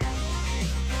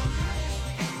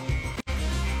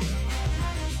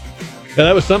Yeah,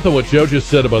 that was something what Joe just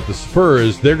said about the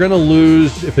Spurs. They're going to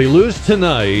lose. If they lose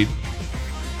tonight,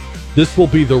 this will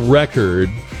be the record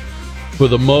for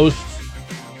the most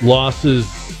losses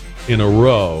in a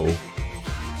row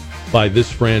by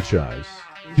this franchise.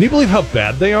 Can you believe how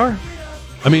bad they are?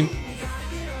 I mean,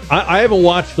 I haven't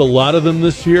watched a lot of them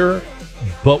this year,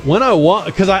 but when I watch,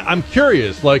 because I'm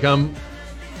curious,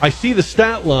 I see the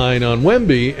stat line on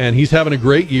Wemby, and he's having a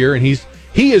great year, and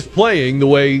he is playing the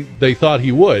way they thought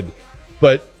he would.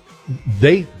 But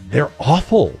they're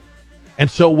awful.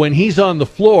 And so when he's on the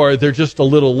floor, they're just a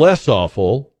little less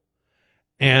awful.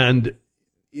 And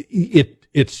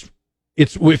it's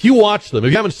if you watch them,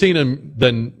 if you haven't seen them,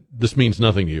 then this means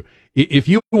nothing to you. If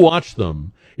you watch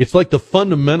them, it's like the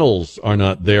fundamentals are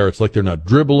not there. It's like they're not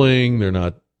dribbling. They're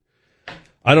not.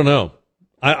 I don't know.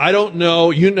 I don't know.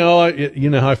 You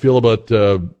know how I feel about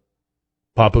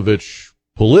Popovich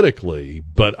politically,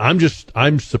 but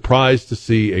I'm surprised to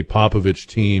see a Popovich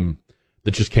team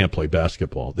that just can't play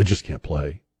basketball. They just can't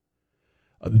play.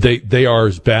 They are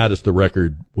as bad as the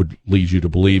record would lead you to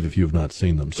believe if you have not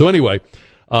seen them. So anyway,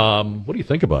 what do you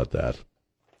think about that?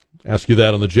 Ask you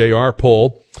that on the JR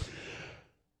poll.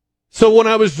 So when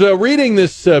I was reading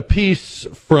this piece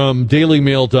from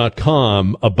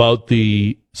dailymail.com about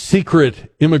the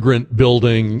secret immigrant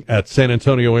building at San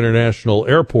Antonio International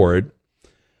Airport,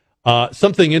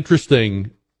 something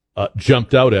interesting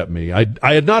jumped out at me.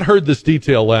 I had not heard this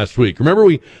detail last week. Remember,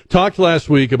 we talked last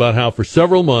week about how for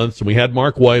several months, and we had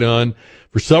Mark White on,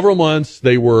 for several months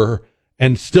they were,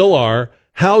 and still are,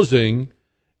 housing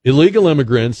illegal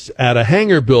immigrants at a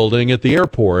hangar building at the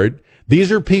airport.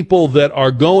 These are people that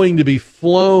are going to be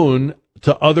flown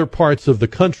to other parts of the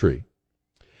country.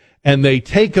 And they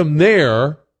take them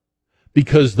there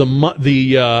because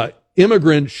the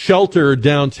immigrant shelter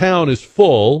downtown is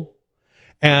full.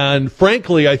 And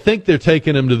frankly, I think they're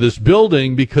taking them to this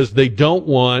building because they don't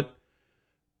want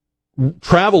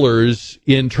travelers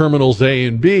in terminals A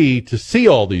and B to see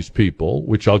all these people,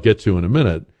 which I'll get to in a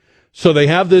minute. So they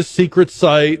have this secret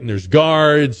site, and there's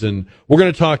guards, and we're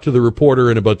going to talk to the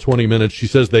reporter in about 20 minutes. She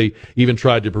says they even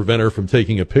tried to prevent her from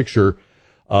taking a picture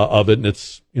of it, and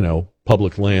it's,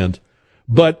 public land.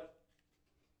 But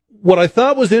what I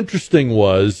thought was interesting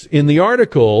was, in the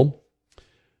article,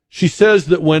 she says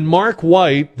that when Mark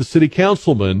White, the city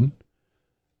councilman,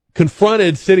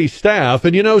 confronted city staff,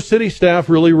 and city staff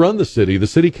really run the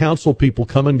city council people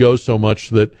come and go so much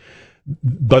that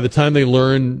by the time they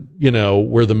learn,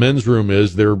 where the men's room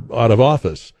is, they're out of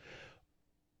office.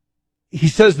 He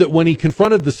says that when he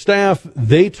confronted the staff,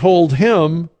 they told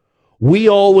him, "We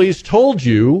always told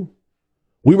you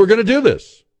we were going to do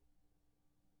this."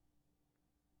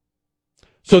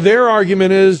 So their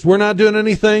argument is, we're not doing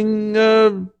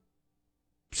anything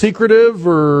secretive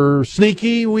or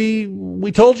sneaky.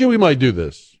 We told you we might do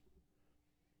this.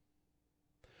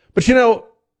 But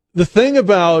the thing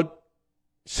about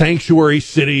sanctuary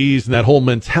cities and that whole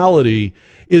mentality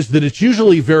is that it's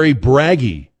usually very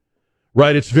braggy,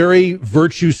 right? It's very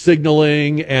virtue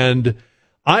signaling. And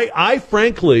I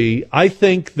frankly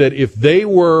think that if they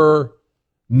were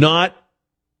not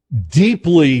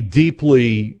deeply,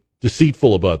 deeply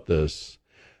deceitful about this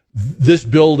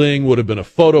building would have been a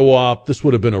photo op. This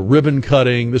would have been a ribbon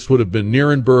cutting. This would have been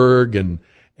Nuremberg,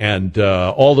 and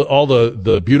all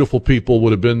the beautiful people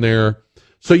would have been there.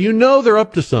 So they're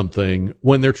up to something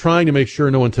when they're trying to make sure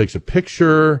no one takes a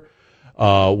picture,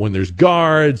 when there's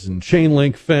guards and chain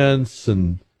link fence,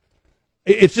 and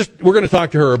it's just, we're going to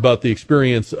talk to her about the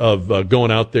experience of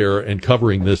going out there and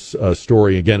covering this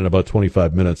story again in about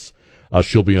 25 minutes.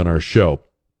 She'll be on our show.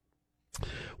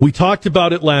 We talked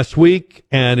about it last week,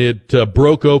 and it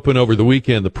broke open over the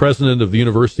weekend. The president of the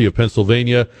University of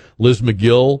Pennsylvania, Liz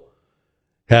McGill,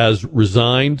 has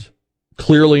resigned,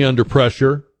 clearly under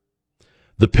pressure.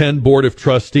 The Penn Board of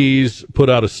Trustees put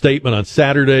out a statement on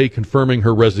Saturday confirming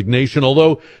her resignation,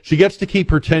 although she gets to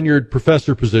keep her tenured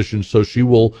professor position, so she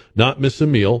will not miss a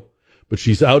meal, but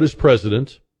she's out as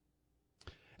president.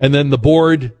 And then the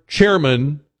board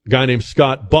chairman, a guy named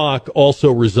Scott Bach,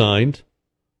 also resigned.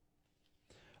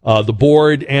 The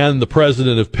board and the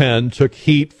president of Penn took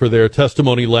heat for their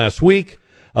testimony last week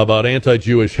about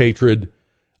anti-Jewish hatred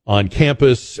on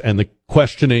campus and the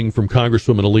questioning from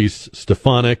Congresswoman Elise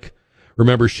Stefanik.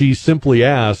 Remember, she simply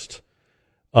asked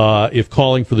if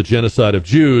calling for the genocide of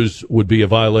Jews would be a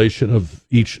violation of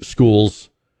each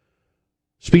school's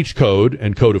speech code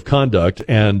and code of conduct.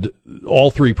 And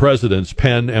all three presidents,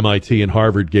 Penn, MIT, and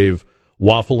Harvard, gave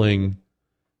waffling,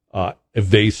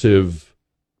 evasive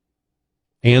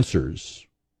answers.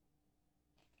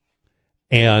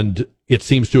 And it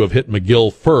seems to have hit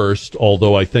McGill first,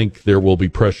 although I think there will be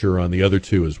pressure on the other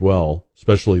two as well,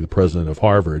 especially the president of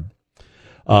Harvard.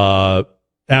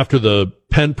 After the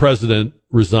Penn president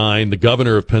resigned, the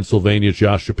governor of Pennsylvania,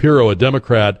 Josh Shapiro, a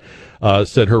Democrat,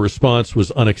 said her response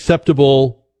was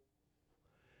unacceptable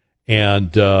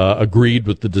and agreed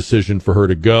with the decision for her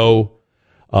to go.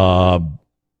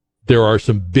 There are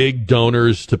some big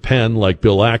donors to Penn, like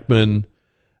Bill Ackman,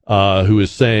 who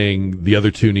is saying the other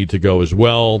two need to go as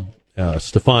well.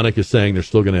 Stefanik is saying they're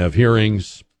still going to have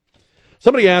hearings.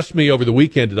 Somebody asked me over the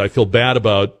weekend, did I feel bad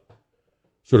about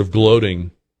sort of gloating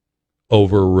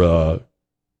over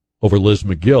Liz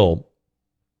McGill?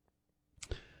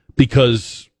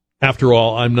 Because, after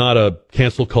all, I'm not a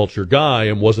cancel culture guy,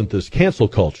 and wasn't this cancel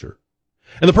culture?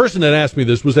 And the person that asked me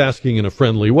this was asking in a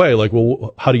friendly way, like,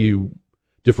 well, how do you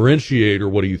differentiate, or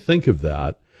what do you think of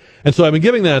that? And so I've been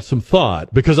giving that some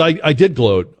thought, because I did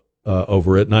gloat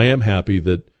over it, and I am happy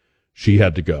that she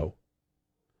had to go.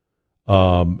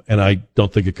 And I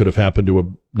don't think it could have happened to a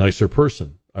nicer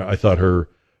person. I thought her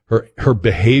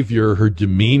behavior, her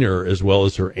demeanor, as well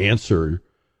as her answer,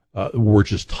 were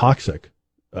just toxic.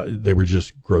 They were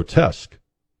just grotesque.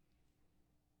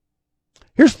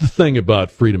 Here's the thing about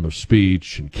freedom of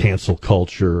speech and cancel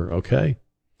culture, okay?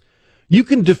 You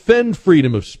can defend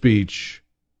freedom of speech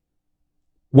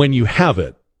when you have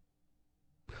it.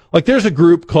 Like, there's a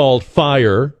group called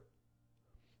FIRE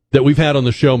that we've had on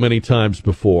the show many times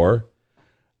before.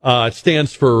 It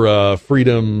stands for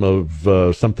freedom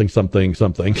of something.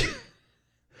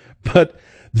 But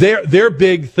their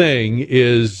big thing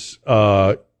is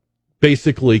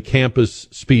basically campus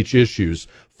speech issues.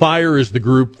 FIRE is the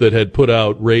group that had put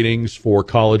out ratings for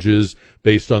colleges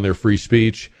based on their free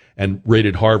speech and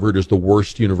rated Harvard as the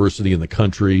worst university in the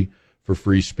country for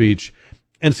free speech.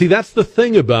 And see, that's the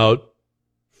thing about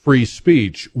free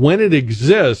speech. When it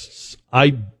exists,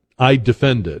 I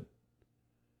defend it,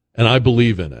 and I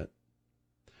believe in it.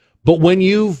 But when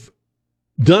you've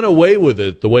done away with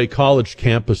it the way college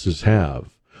campuses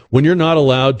have, when you're not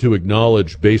allowed to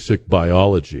acknowledge basic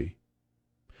biology,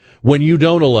 when you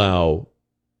don't allow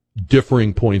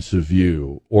differing points of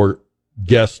view or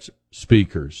guest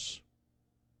speakers,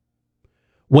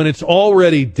 when it's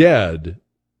already dead,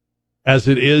 as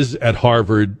it is at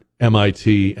Harvard,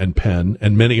 MIT, and Penn,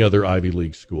 and many other Ivy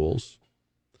League schools,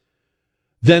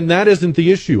 then that isn't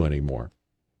the issue anymore.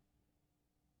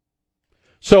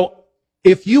 So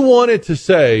if you wanted to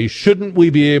say, shouldn't we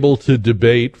be able to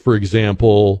debate, for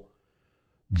example,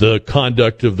 the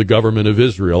conduct of the government of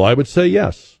Israel, I would say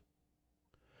yes.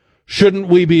 Shouldn't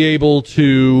we be able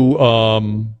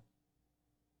to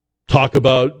talk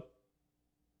about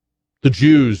the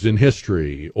Jews in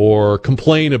history or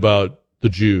complain about the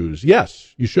Jews?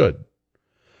 Yes, you should.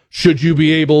 Should you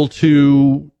be able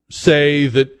to say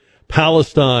that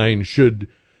Palestine should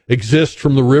exist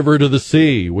from the river to the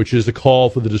sea, which is a call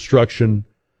for the destruction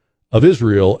of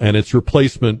Israel and its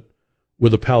replacement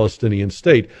with a Palestinian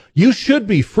state? You should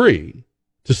be free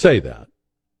to say that.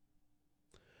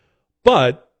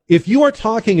 But if you are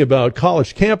talking about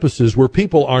college campuses where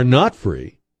people are not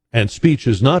free and speech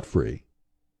is not free,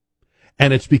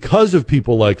 and it's because of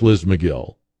people like Liz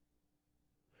McGill,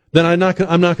 then I'm not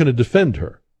going to defend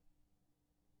her.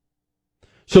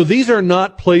 So these are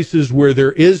not places where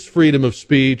there is freedom of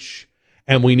speech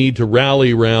and we need to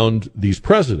rally around these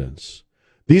presidents.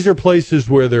 These are places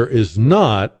where there is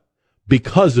not,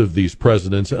 because of these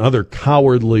presidents and other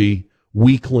cowardly,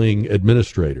 weakling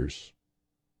administrators.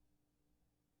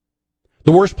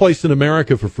 The worst place in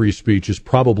America for free speech is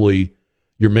probably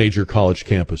your major college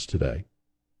campus today.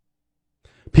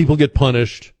 People get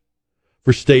punished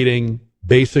for stating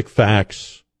basic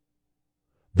facts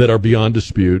that are beyond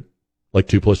dispute, like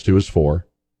 2 + 2 is 4.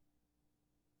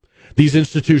 These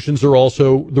institutions are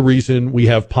also the reason we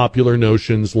have popular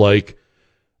notions like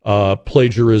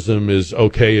plagiarism is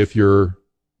okay if you're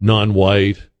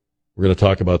non-white. We're going to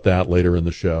talk about that later in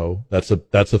the show. That's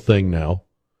a thing now.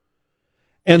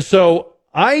 And so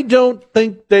I don't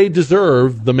think they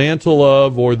deserve the mantle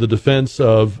of or the defense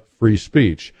of free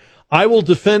speech. I will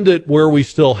defend it where we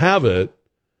still have it.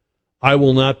 I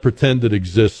will not pretend it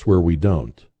exists where we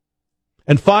don't.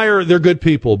 And FIRE, they're good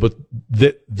people, but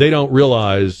they don't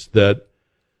realize that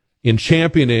in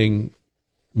championing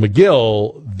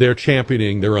McGill, they're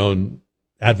championing their own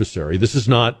adversary. She's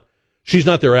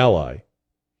not their ally.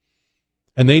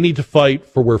 And they need to fight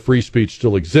for where free speech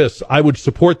still exists. I would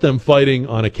support them fighting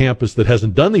on a campus that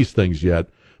hasn't done these things yet,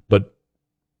 but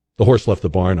the horse left the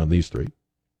barn on these three.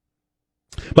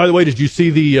 By the way, did you see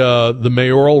the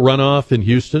mayoral runoff in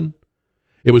Houston?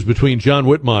 It was between John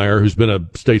Whitmire, who's been a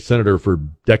state senator for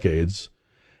decades,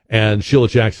 and Sheila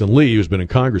Jackson Lee, who's been in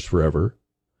Congress forever.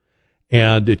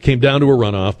 And it came down to a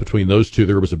runoff between those two.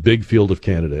 There was a big field of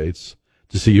candidates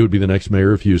to see who would be the next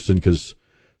mayor of Houston because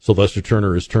Sylvester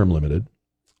Turner is term limited.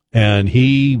 And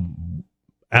he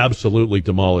absolutely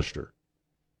demolished her.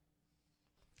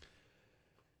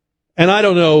 And I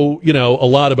don't know, a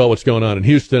lot about what's going on in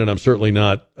Houston, and I'm certainly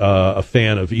not a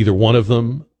fan of either one of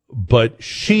them, but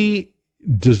she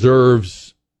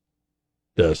deserves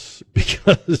this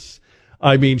because,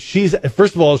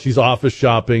 first of all, she's office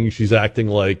shopping. She's acting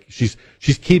like she's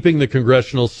keeping the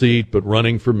congressional seat, but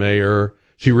running for mayor.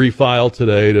 She refiled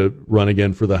today to run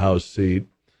again for the House seat.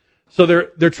 So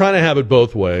they're trying to have it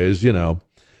both ways,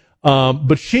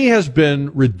 but she has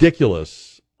been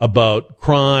ridiculous about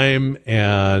crime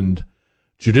and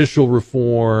judicial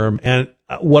reform. And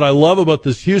what I love about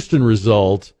this Houston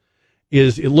result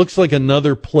is it looks like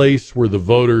another place where the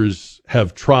voters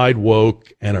have tried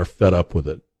woke and are fed up with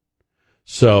it.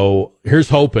 So here's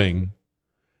hoping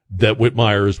that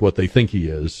Whitmire is what they think he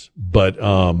is. But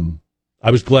I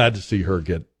was glad to see her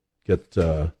get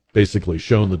basically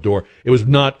shown the door. It was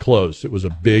not close. It was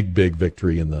a big, big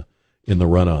victory in the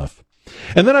runoff.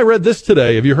 And then I read this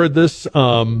today. Have you heard this?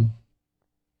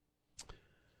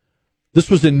 This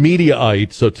was in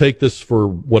Mediaite, so take this for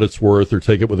what it's worth or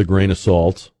take it with a grain of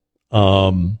salt.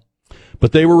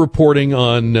 But they were reporting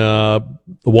on the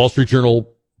Wall Street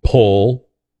Journal poll,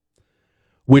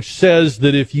 which says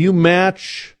that if you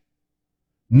match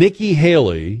Nikki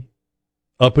Haley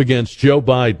up against Joe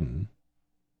Biden,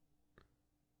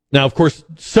 now, of course,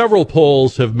 several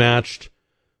polls have matched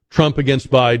Trump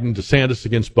against Biden, DeSantis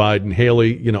against Biden,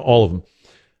 Haley, all of them.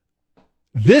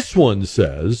 This one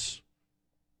says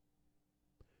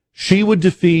she would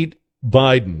defeat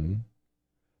Biden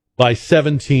by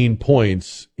 17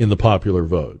 points in the popular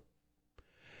vote.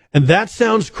 And that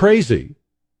sounds crazy.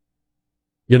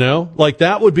 Like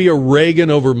that would be a Reagan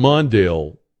over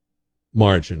Mondale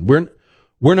margin.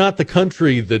 We're not the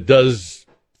country that does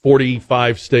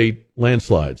 45 state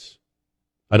landslides.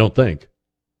 I don't think.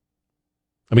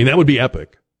 That would be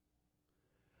epic.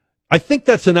 I think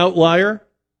that's an outlier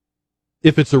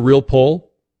if it's a real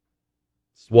poll.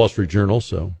 It's Wall Street Journal,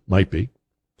 so might be.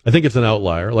 I think it's an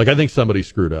outlier. Like, I think somebody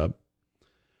screwed up.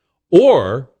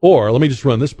 Or let me just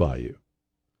run this by you.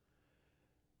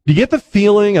 Do you get the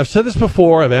feeling, I've said this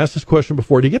before, I've asked this question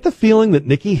before, do you get the feeling that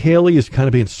Nikki Haley is kind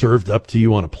of being served up to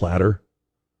you on a platter?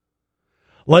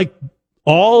 Like,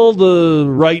 all the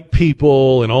right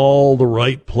people in all the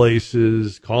right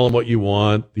places, call them what you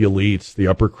want, the elites, the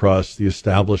upper crust, the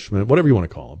establishment, whatever you want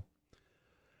to call them.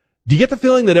 Do you get the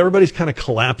feeling that everybody's kind of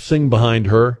collapsing behind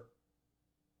her?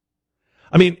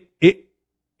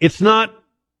 It's not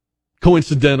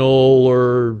coincidental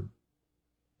or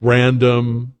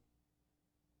random.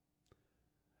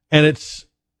 And it's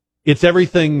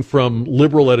everything from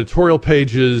liberal editorial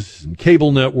pages and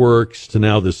cable networks to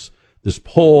now this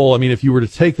poll. If you were to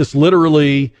take this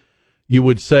literally, you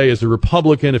would say as a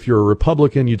Republican, if you're a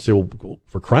Republican, you'd say, well,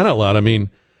 for crying out loud,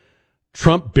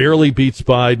 Trump barely beats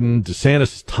Biden.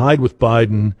 DeSantis is tied with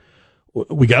Biden.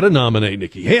 We got to nominate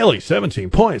Nikki Haley, 17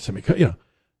 points.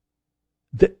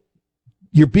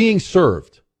 You're being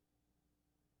served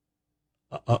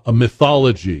a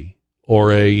mythology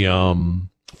or a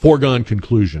foregone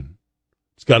conclusion.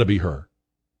 It's got to be her.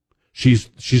 She's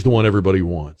the one everybody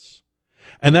wants.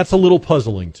 And that's a little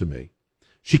puzzling to me.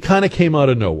 She kind of came out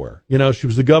of nowhere. She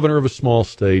was the governor of a small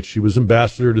state. She was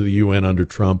ambassador to the UN under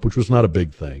Trump, which was not a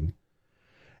big thing.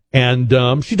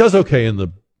 And she does okay in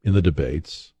the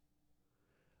debates.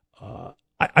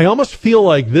 I almost feel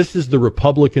like this is the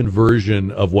Republican version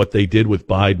of what they did with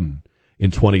Biden in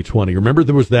 2020. Remember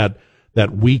there was that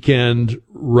weekend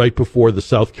right before the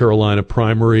South Carolina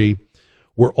primary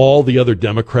where all the other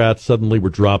Democrats suddenly were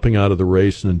dropping out of the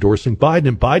race and endorsing Biden,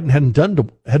 and Biden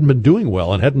hadn't been doing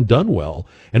well and hadn't done well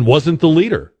and wasn't the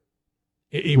leader.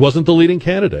 He wasn't the leading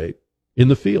candidate in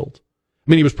the field.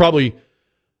 He was probably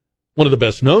one of the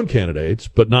best known candidates,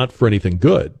 but not for anything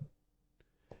good.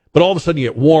 But all of a sudden you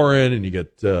get Warren and you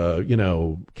get,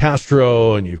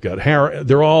 Castro and you've got Harris.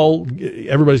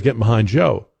 Everybody's getting behind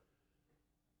Joe.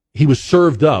 He was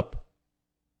served up.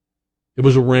 It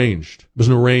was arranged. It was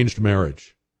an arranged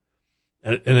marriage.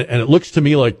 And it looks to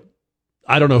me like,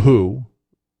 I don't know who.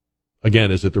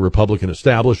 Again, is it the Republican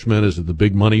establishment? Is it the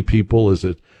big money people? Is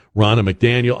it Ronna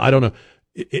McDaniel? I don't know.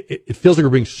 It feels like we're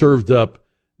being served up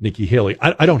Nikki Haley.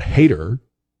 I don't hate her,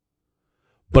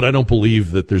 but I don't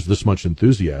believe that there's this much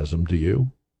enthusiasm. Do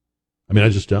you? I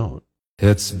just don't.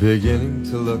 It's beginning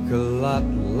to look a lot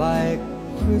like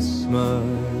Christmas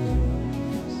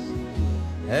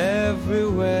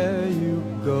everywhere you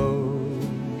go.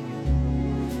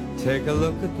 Take a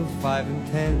look at the 5 and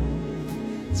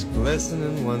 10. It's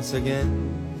glistening once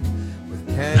again with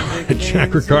candy.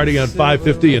 Jack Riccardi on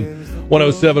 550 and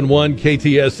 107.1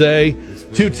 KTSA.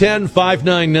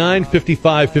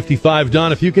 210-599-5555.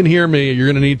 Don, if you can hear me, you're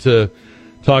going to need to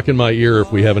talk in my ear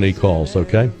if we have any calls,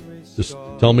 okay? Just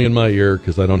tell me in my ear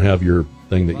because I don't have your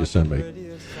thing that you sent me.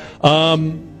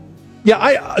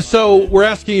 So we're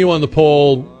asking you on the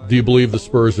poll, do you believe the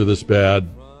Spurs are this bad?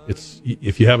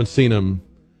 If you haven't seen them,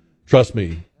 trust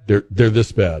me, they're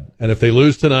this bad. And if they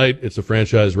lose tonight, it's a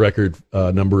franchise record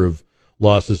number of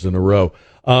losses in a row.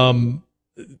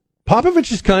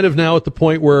 Popovich is kind of now at the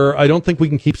point where I don't think we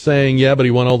can keep saying, yeah, but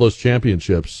he won all those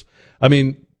championships. I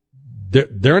mean,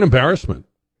 they're an embarrassment.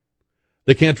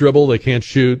 They can't dribble. They can't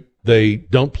shoot. They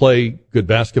don't play good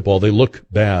basketball. They look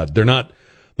bad. They're not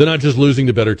just losing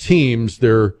to better teams.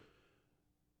 They've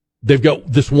got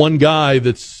this one guy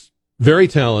that's very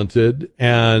talented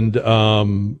and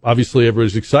obviously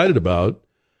everybody's excited about,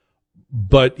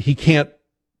 but he can't,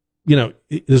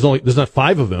 there's not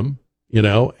 5 of them,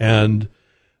 and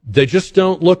they just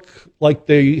don't look like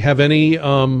they have any, I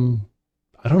don't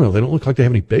know, they don't look like they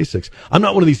have any basics. I'm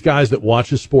not one of these guys that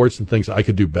watches sports and thinks I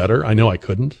could do better. I know I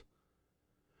couldn't.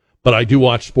 But I do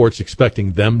watch sports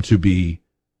expecting them to be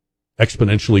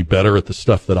exponentially better at the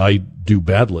stuff that I do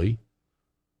badly,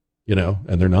 and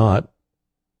they're not.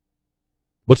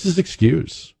 What's his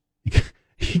excuse?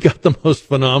 He got the most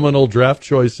phenomenal draft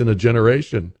choice in a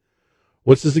generation.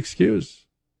 What's his excuse?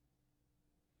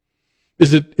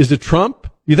 Is it Trump?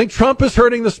 You think Trump is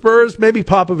hurting the Spurs? Maybe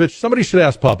Popovich. Somebody should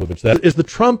ask Popovich that. Is the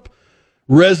Trump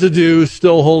residue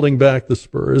still holding back the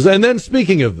Spurs? And then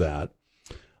speaking of that,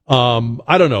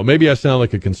 I don't know. Maybe I sound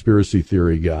like a conspiracy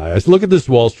theory guy. I look at this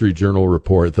Wall Street Journal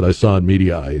report that I saw on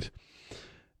Mediaite.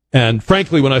 And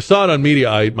frankly, when I saw it on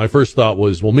Mediaite, my first thought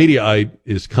was, well, Mediaite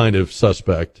is kind of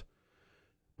suspect.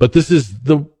 But this is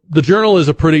the Journal is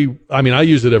I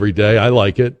use it every day. I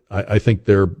like it. I think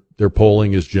their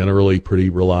polling is generally pretty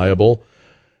reliable.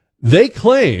 They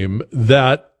claim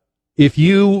that if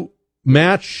you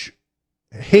match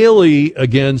Haley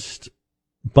against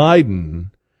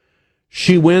Biden,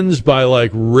 she wins by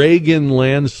like Reagan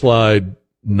landslide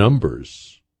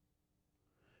numbers.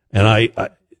 And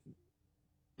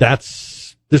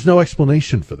there's no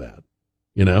explanation for that,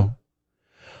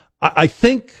 I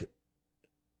think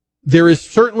there is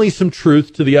certainly some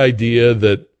truth to the idea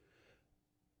that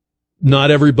not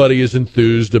everybody is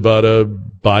enthused about a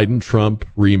Biden-Trump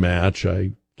rematch.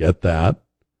 I get that.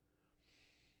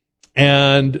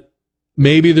 And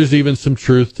maybe there's even some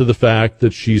truth to the fact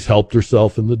that she's helped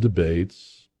herself in the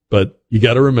debates. But you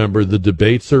got to remember, the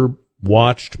debates are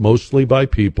watched mostly by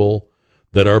people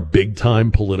that are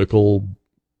big-time political,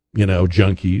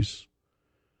 junkies.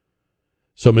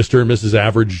 So Mr. and Mrs.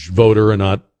 Average Voter are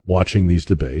not watching these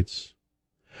debates.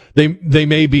 They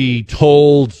may be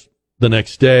told the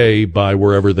next day by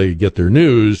wherever they get their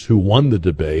news who won the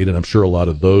debate, and I'm sure a lot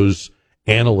of those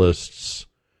analysts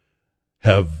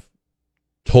have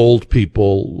told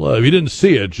people, if you didn't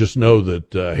see it, just know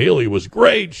that Haley was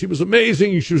great. She was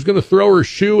amazing. She was going to throw her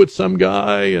shoe at some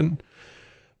guy.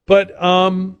 But I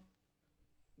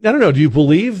don't know. Do you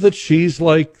believe that she's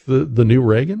like the new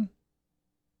Reagan?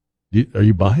 Are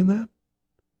you buying that?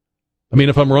 I mean,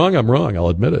 if I'm wrong, I'm wrong. I'll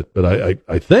admit it. But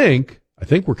I think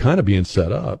we're kind of being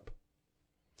set up.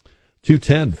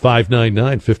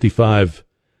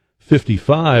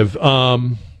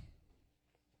 210-599-5555.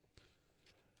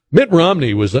 Mitt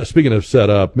Romney was, speaking of set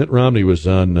up, Mitt Romney was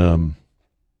on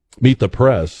Meet the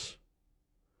Press.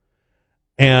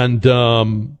 And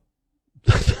this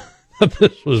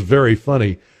was very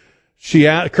funny.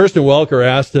 Kirsten Welker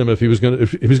asked him if he was going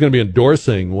to be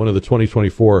endorsing one of the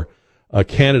 2024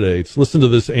 candidates. Listen to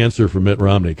this answer from Mitt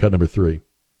Romney, cut number 3.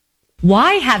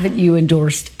 Why haven't you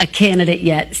endorsed a candidate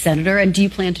yet, Senator, and do you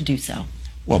plan to do so?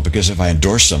 Well, because if I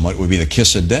endorse someone, it would be the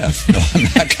kiss of death. No, I'm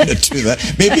not going to do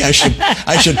that. Maybe I should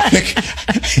pick.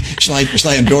 Shall I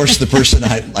endorse the person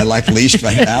I like least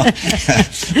right now? Look,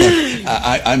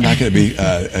 I'm not going to be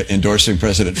endorsing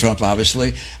President Trump,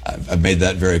 obviously. I've made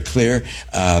that very clear.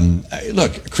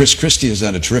 Look, Chris Christie has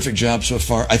done a terrific job so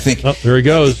far. I think there he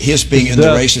goes. His being in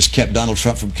the race has kept Donald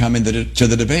Trump from coming to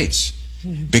the debates.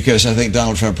 Because I think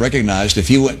Donald Trump recognized if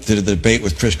he went to the debate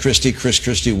with Chris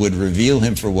Christie would reveal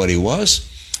him for what he was,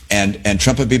 and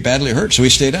Trump would be badly hurt, so he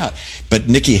stayed out. But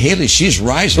Nikki Haley, she's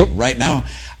rising right now.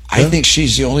 I think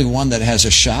she's the only one that has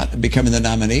a shot at becoming the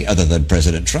nominee, other than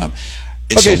President Trump.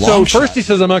 Okay, so first he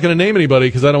says, I'm not going to name anybody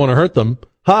because I don't want to hurt them.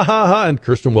 Ha, ha, ha. And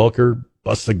Kirsten Welker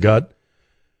busts a gut.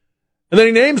 And then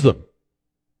he names them.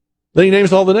 Then he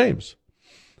names all the names.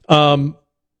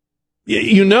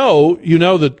 You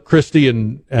know that Christie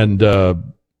and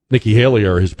Nikki Haley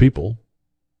are his people,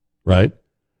 right?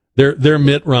 They're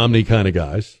Mitt Romney kind of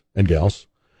guys and gals.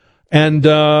 And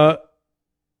I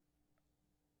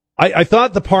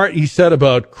thought the part he said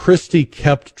about Christie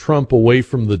kept Trump away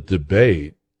from the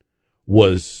debate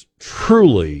was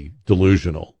truly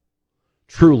delusional.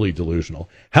 Truly delusional.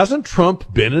 Hasn't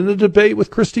Trump been in a debate with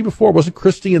Christie before? Wasn't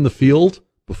Christie in the field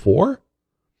before?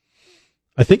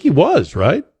 I think he was,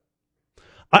 right?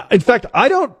 In fact, I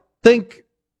think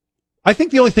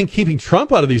the only thing keeping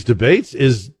Trump out of these debates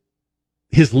is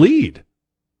his lead,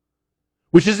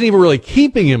 which isn't even really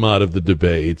keeping him out of the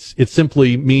debates. It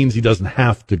simply means he doesn't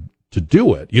have to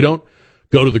do it. You don't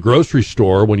go to the grocery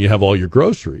store when you have all your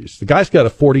groceries. The guy's got a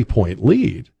 40-point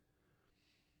lead.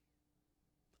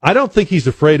 I don't think he's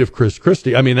afraid of Chris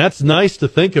Christie. I mean, that's nice to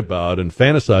think about and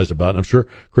fantasize about, and I'm sure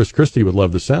Chris Christie would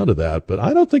love the sound of that, but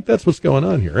I don't think that's what's going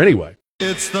on here. Anyway.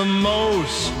 It's the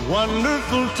most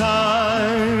wonderful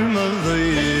time of the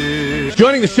year.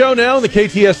 Joining the show now in the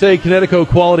KTSA Connecticut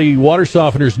Quality Water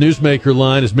Softeners Newsmaker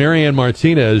line is Marianne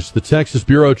Martinez, the Texas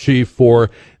Bureau Chief for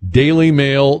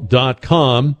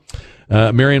DailyMail.com.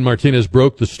 Marianne Martinez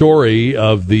broke the story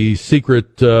of the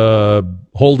secret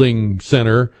holding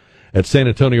center at San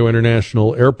Antonio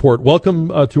International Airport. Welcome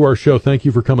to our show. Thank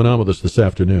you for coming on with us this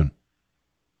afternoon.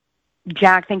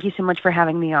 Jack, thank you so much for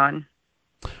having me on.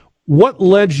 What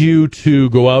led you to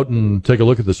go out and take a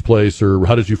look at this place, or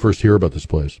how did you first hear about this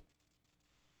place?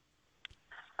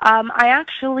 I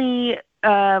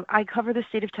cover the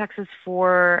state of Texas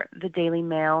for the Daily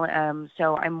Mail,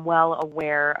 so I'm well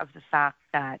aware of the fact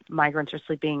that migrants are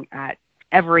sleeping at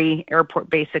every airport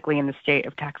basically in the state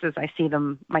of Texas. I see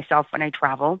them myself when I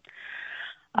travel.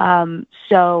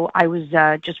 So I was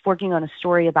just working on a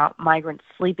story about migrants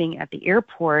sleeping at the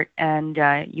airport, and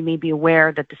you may be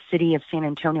aware that the city of San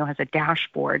Antonio has a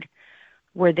dashboard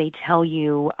where they tell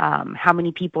you how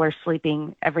many people are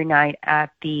sleeping every night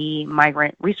at the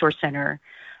Migrant Resource Center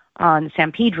on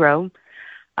San Pedro.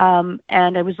 And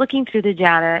I was looking through the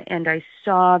data, and I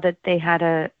saw that they had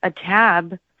a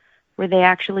tab where they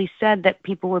actually said that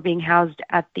people were being housed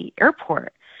at the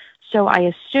airport. So I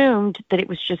assumed that it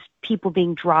was just people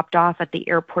being dropped off at the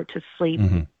airport to sleep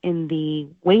in the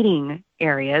waiting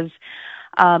areas.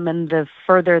 And the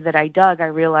further that I dug, I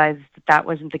realized that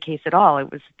wasn't the case at all. It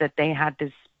was that they had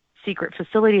this secret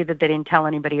facility that they didn't tell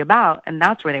anybody about, and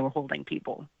that's where they were holding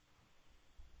people.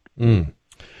 And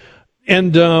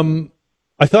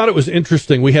I thought it was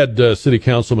interesting. We had City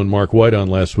Councilman Mark White on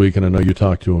last week, and I know you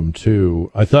talked to him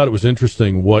too. I thought it was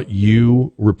interesting what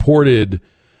you reported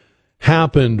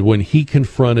happened when he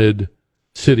confronted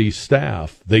city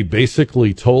staff. They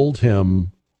basically told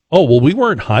him, oh, well, we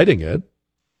weren't hiding it.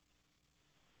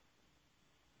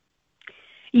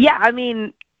 Yeah, I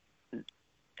mean,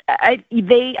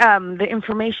 the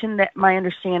information that my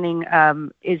understanding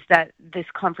is that this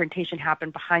confrontation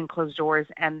happened behind closed doors,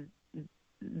 and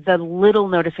the little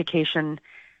notification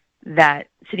that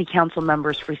city council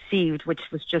members received, which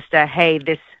was just hey,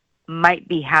 this might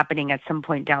be happening at some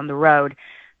point down the road,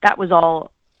 that was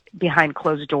all behind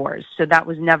closed doors. So that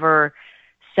was never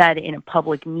said in a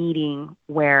public meeting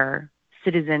where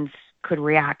citizens could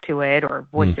react to it or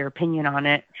voice their opinion on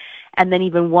it. And then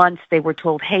even once they were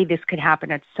told, hey, this could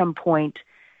happen at some point,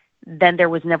 then there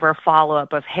was never a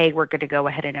follow-up of, hey, we're going to go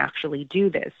ahead and actually do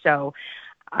this. So,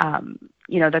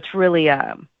 that's really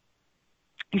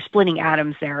you're splitting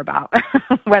atoms there about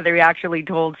whether he actually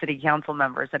told city council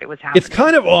members that it was happening. It's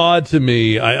kind of odd to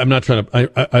me. I'm not trying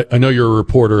to, I know you're a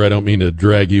reporter. I don't mean to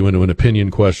drag you into an opinion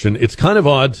question. It's kind of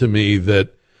odd to me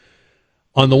that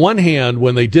on the one hand,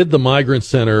 when they did the migrant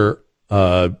center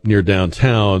near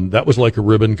downtown, that was like a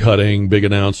ribbon cutting, big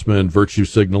announcement, virtue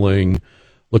signaling.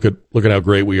 Look at how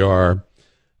great we are.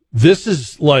 This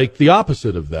is like the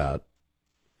opposite of that.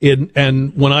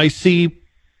 And when I see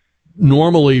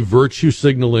normally virtue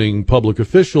signaling public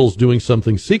officials doing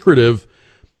something secretive,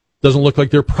 doesn't look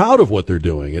like they're proud of what they're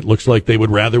doing. It looks like they would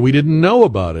rather we didn't know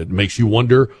about it. It makes you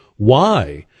wonder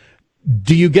why.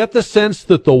 Do you get the sense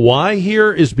that the why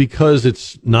here is because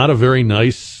it's not a very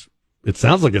nice, it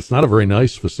sounds like it's not a very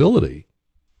nice facility?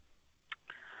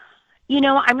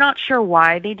 I'm not sure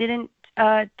why they didn't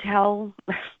tell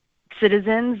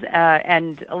citizens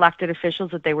and elected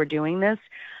officials that they were doing this.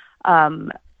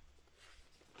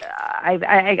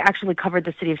 I actually covered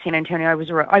the city of San Antonio. I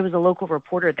was a local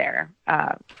reporter there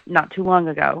not too long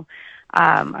ago.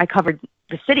 I covered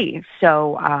the city,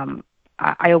 so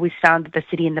I always found that the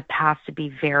city in the past to be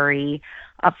very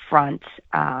upfront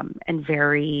and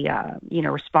very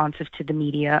responsive to the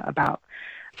media about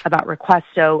requests.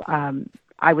 So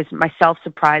I was myself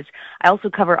surprised. I also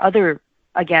cover other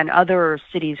again, other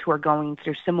cities who are going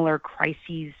through similar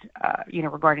crises,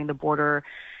 regarding the border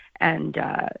and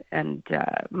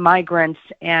migrants.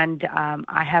 And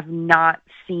I have not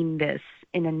seen this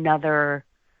in another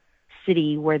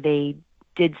city where they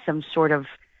did some sort of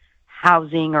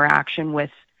housing or action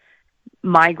with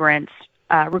migrants,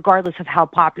 regardless of how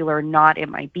popular or not it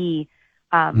might be.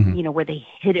 Where they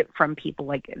hid it from people.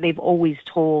 Like they've always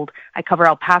told, I cover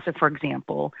El Paso, for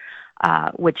example,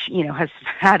 which, has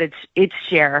had its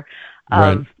share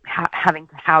of having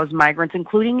to house migrants,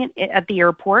 including at the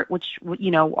airport, which,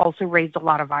 also raised a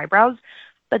lot of eyebrows,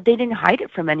 but they didn't hide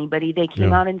it from anybody. They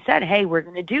came out and said, hey, we're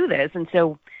going to do this. And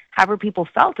so however people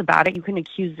felt about it, you can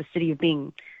accuse the city of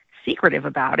being secretive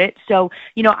about it. So,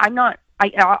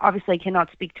 I obviously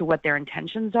cannot speak to what their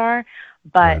intentions are,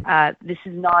 but this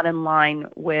is not in line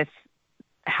with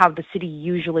how the city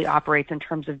usually operates in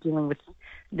terms of dealing with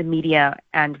the media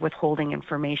and withholding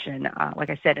information. Like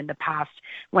I said, in the past,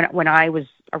 when I was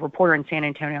a reporter in San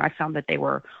Antonio, I found that they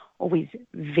were always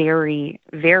very,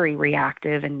 very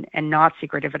reactive and not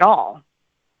secretive at all.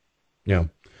 Yeah.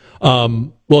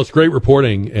 Well, it's great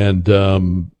reporting,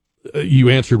 and you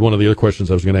answered one of the other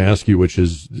questions I was going to ask you, which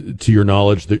is, to your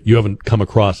knowledge, that you haven't come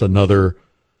across another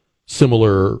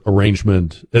similar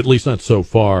arrangement, at least not so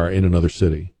far, in another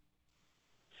city.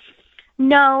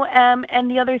 No, and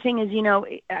the other thing is,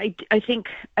 I think,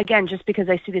 again, just because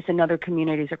I see this in other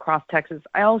communities across Texas,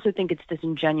 I also think it's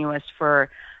disingenuous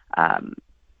for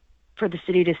the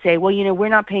city to say, well, we're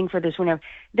not paying for this.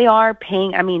 They are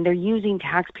paying. I mean, they're using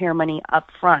taxpayer money up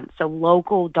front, so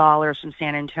local dollars from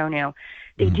San Antonio.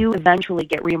 They do eventually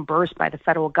get reimbursed by the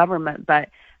federal government, but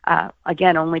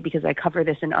again, only because I cover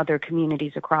this in other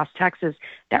communities across Texas,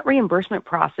 that reimbursement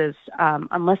process,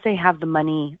 unless they have the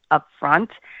money up front,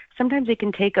 sometimes it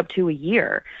can take up to a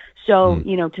year. So,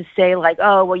 to say like,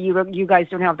 oh, well, you guys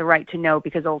don't have the right to know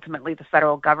because ultimately the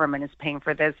federal government is paying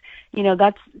for this,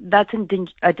 that's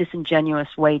a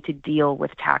disingenuous way to deal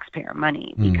with taxpayer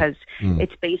money, because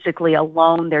it's basically a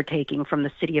loan they're taking from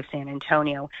the city of San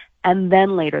Antonio, and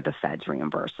then later the feds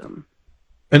reimburse them.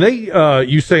 And they,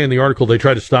 you say in the article, they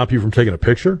try to stop you from taking a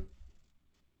picture?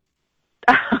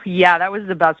 Yeah, that was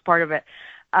the best part of it.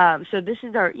 So this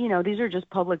is these are just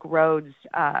public roads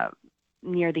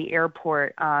near the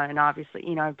airport. And obviously,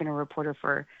 I've been a reporter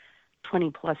for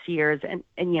 20 plus years, and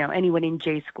anyone in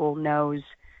J school knows,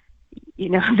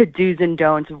 the do's and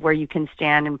don'ts of where you can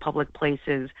stand in public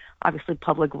places. Obviously,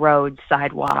 public roads,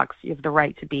 sidewalks, you have the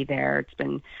right to be there. It's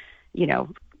been,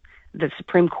 the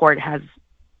Supreme Court has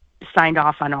signed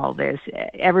off on all this.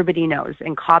 Everybody knows,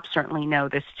 and cops certainly know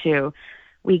this too.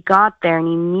 We got there and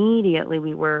immediately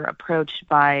we were approached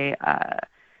by,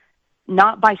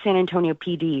 not by San Antonio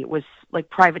PD, it was like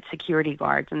private security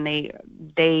guards, and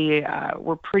they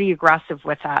were pretty aggressive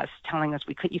with us, telling us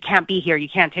you can't be here, you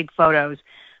can't take photos,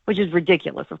 which is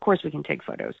ridiculous. Of course we can take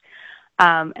photos.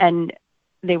 And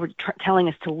they were telling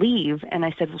us to leave, and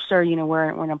I said, well, sir,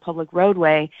 we're in a public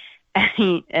roadway,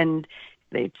 and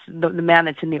it's the man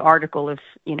that's in the article.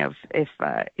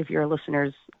 If your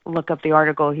listeners look up the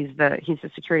article, he's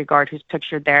the security guard who's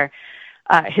pictured there.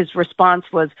 His response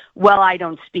was, "Well, I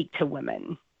don't speak to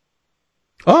women."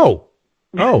 Oh,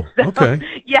 okay.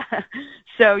 Yeah.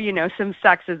 So some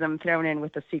sexism thrown in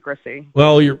with the secrecy.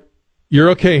 Well, you're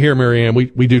okay here, Marianne.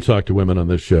 We do talk to women on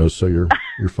this show, so you're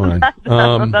fine.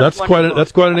 That's quite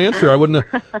an answer. I wouldn't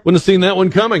have seen that one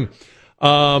coming.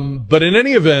 But in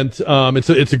any event,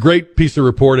 it's a great piece of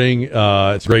reporting.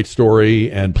 It's a great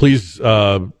story, and please,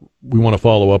 we want to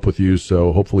follow up with you.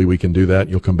 So hopefully we can do that.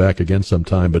 You'll come back again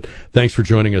sometime, but thanks for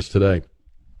joining us today.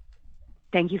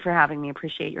 Thank you for having me.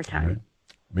 Appreciate your time. Right.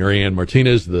 Marianne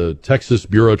Martinez, the Texas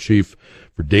Bureau Chief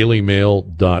for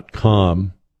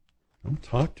DailyMail.com. Don't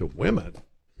talk to women.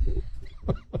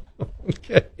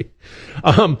 Okay.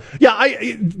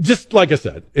 I just, like I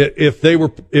said, if they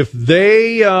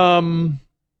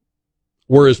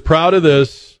were as proud of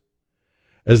this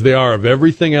as they are of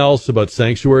everything else about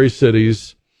sanctuary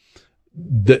cities,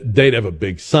 they'd have a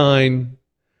big sign.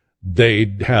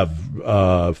 They'd have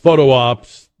photo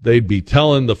ops. They'd be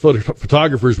telling the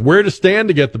photographers where to stand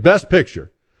to get the best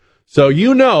picture. So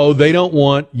they don't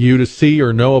want you to see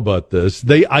or know about this.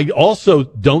 I also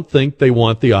don't think they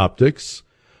want the optics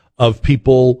of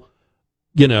people,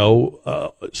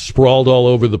 sprawled all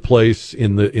over the place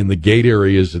in the gate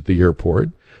areas at the airport.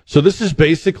 So this is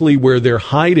basically where they're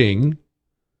hiding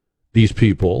these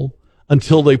people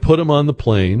until they put them on the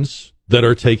planes that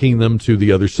are taking them to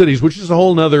the other cities, which is a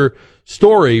whole nother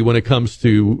story when it comes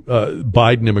to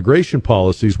Biden immigration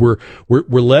policies. We're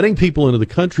letting people into the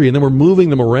country and then we're moving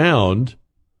them around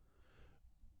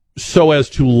so as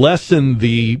to lessen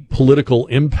the political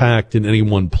impact in any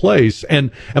one place.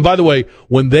 And by the way,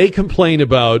 when they complain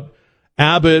about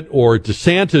Abbott or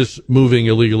DeSantis moving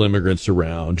illegal immigrants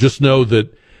around, just know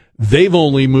that they've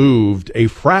only moved a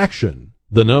fraction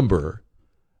the number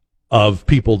of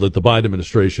people that the Biden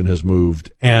administration has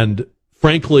moved. And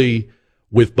frankly,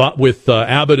 with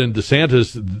Abbott and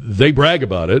DeSantis, they brag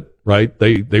about it, right?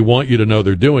 They want you to know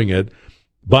they're doing it.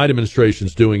 Biden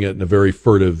administration's doing it in a very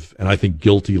furtive and I think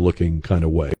guilty looking kind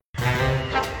of way.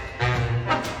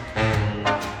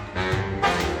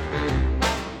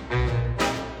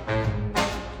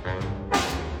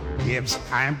 Yes,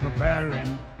 I'm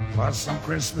preparing for some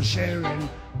Christmas sharing,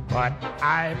 but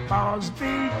I pause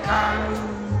because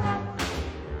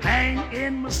hang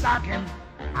in my stocking,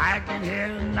 I can hear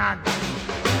a knocking.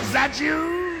 Is that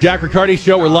you? Jack Riccardi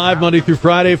Show. We're live Monday through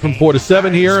Friday from 4 to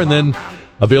 7 here, and then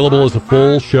available as a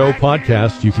full show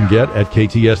podcast you can get at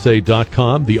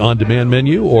ktsa.com, the on-demand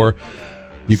menu, or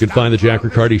you can find the Jack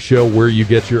Riccardi Show where you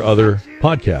get your other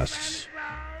podcasts.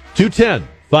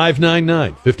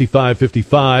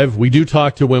 210-599-5555. We do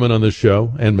talk to women on this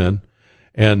show, and men,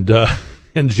 and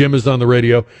Jim is on the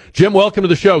radio. Jim, welcome to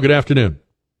the show. Good afternoon.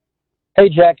 Hey,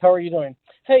 Jack. How are you doing?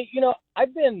 Hey,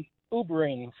 I've been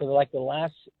Ubering for the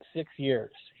last 6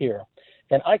 years here,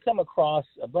 and I come across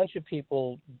a bunch of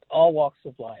people, all walks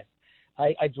of life.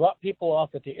 I drop people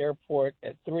off at the airport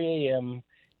at 3 a.m.,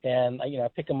 and I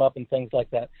pick them up and things like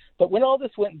that. But when all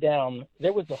this went down,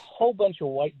 there was a whole bunch of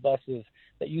white buses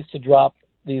that used to drop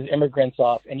these immigrants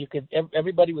off, and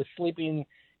everybody was sleeping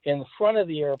in front of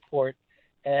the airport,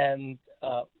 and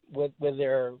with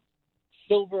their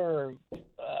silver,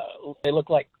 they look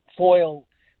like foil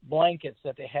blankets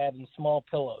that they had in small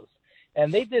pillows.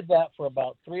 And they did that for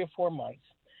about 3 or 4 months.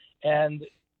 And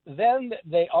then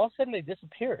they all of a sudden they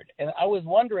disappeared. And I was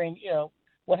wondering,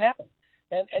 what happened?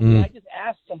 And I just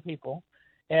asked some people,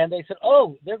 and they said,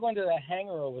 oh, they're going to that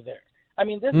hangar over there. I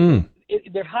mean, they're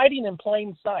hiding in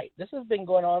plain sight. This has been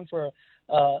going on for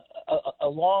a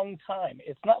long time.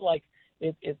 It's not like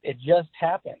it just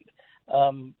happened.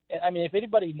 If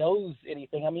anybody knows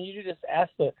anything, you just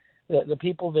ask the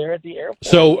people there at the airport.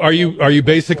 So are you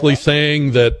basically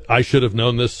saying that I should have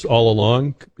known this all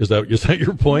along? Is that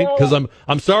your point? Because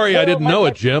I'm sorry I didn't know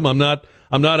it, Jim. I'm not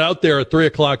out there at 3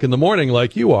 o'clock in the morning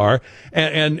like you are.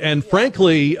 And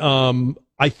frankly,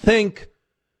 I think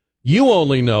you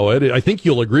only know it. I think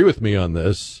you'll agree with me on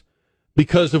this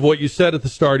because of what you said at the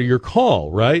start of your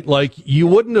call, right? Like you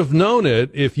wouldn't have known it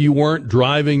if you weren't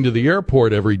driving to the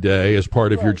airport every day as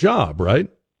part of your job, right?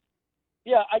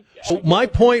 Yeah. My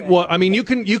point was, you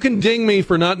can ding me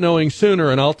for not knowing sooner,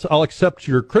 and I'll accept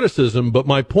your criticism. But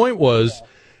my point was,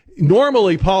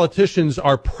 normally politicians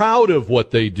are proud of what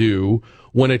they do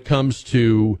when it comes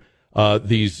to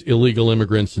these illegal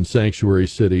immigrants in sanctuary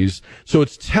cities. So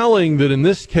it's telling that in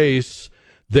this case,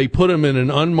 they put them in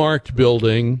an unmarked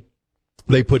building.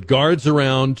 They put guards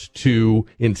around to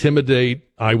intimidate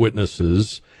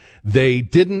eyewitnesses. They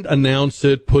didn't announce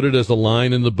it, put it as a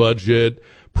line in the budget,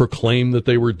 proclaim that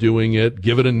they were doing it,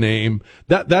 give it a name.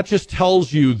 That just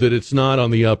tells you that it's not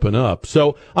on the up and up.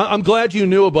 So I'm glad you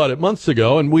knew about it months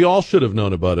ago, and we all should have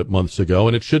known about it months ago,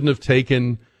 and it shouldn't have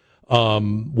taken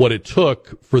what it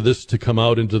took for this to come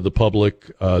out into the public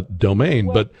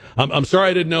domain. But I'm sorry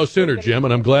I didn't know sooner, Jim,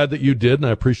 and I'm glad that you did, and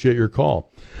I appreciate your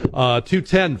call.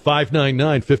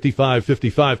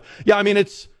 210-599-5555. Yeah,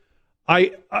 it's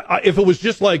if it was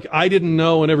just like I didn't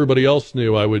know and everybody else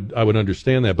knew, I would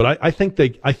understand that. But I think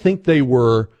they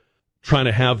were trying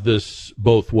to have this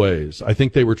both ways. I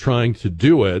think they were trying to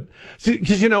do it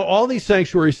because all these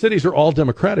sanctuary cities are all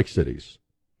Democratic cities,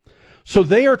 so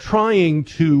they are trying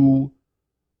to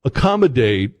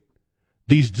accommodate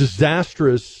these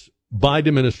disastrous Biden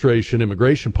administration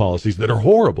immigration policies that are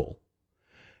horrible.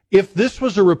 If this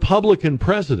was a Republican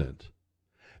president,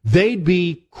 they'd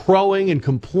be crowing and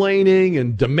complaining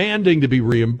and demanding to be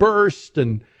reimbursed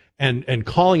and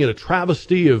calling it a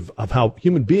travesty of how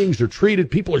human beings are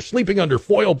treated. People are sleeping under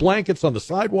foil blankets on the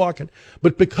sidewalk.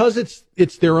 But because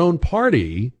it's their own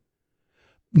party,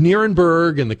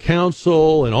 Nuremberg and the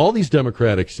council and all these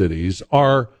Democratic cities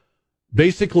are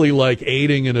basically like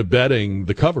aiding and abetting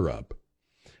the cover-up.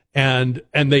 And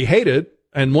they hate it.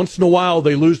 And once in a while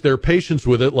they lose their patience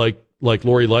with it, like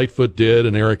Lori Lightfoot did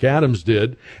and Eric Adams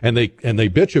did, and they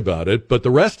bitch about it. But the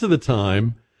rest of the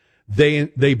time,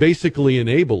 they basically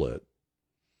enable it.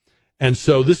 And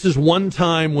so this is one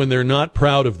time when they're not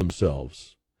proud of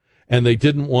themselves, and they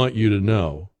didn't want you to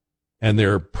know, and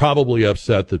they're probably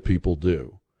upset that people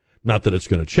do. Not that it's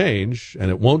going to change,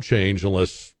 and it won't change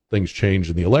unless things change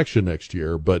in the election next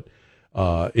year. But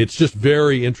it's just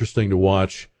very interesting to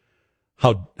watch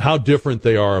how different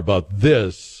they are about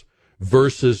this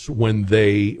versus when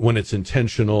it's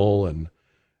intentional and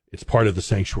it's part of the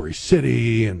sanctuary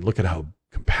city, and look at how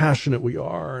compassionate we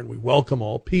are and we welcome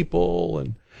all people.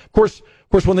 And of course,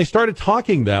 when they started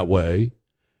talking that way,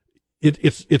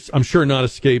 it's I'm sure not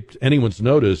escaped anyone's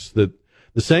notice that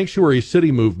the sanctuary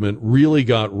city movement really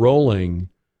got rolling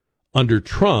under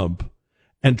Trump,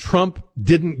 and Trump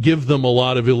didn't give them a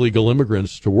lot of illegal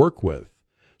immigrants to work with.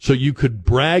 So you could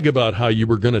brag about how you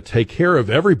were going to take care of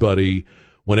everybody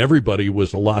when everybody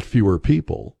was a lot fewer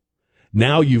people.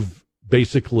 Now you've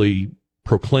basically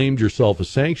proclaimed yourself a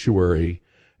sanctuary,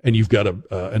 and you've got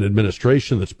an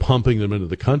administration that's pumping them into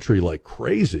the country like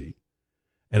crazy,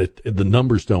 and the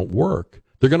numbers don't work.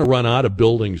 They're going to run out of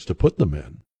buildings to put them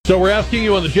in. So we're asking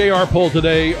you on the JR poll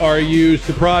today, are you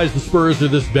surprised the Spurs are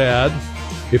this bad?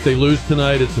 If they lose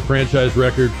tonight, it's a franchise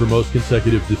record for most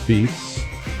consecutive defeats.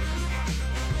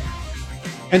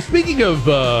 And speaking of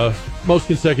most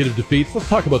consecutive defeats, let's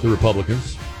talk about the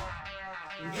Republicans.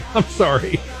 I'm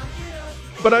sorry.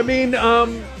 But I mean,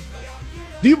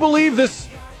 do you believe this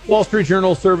Wall Street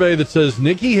Journal survey that says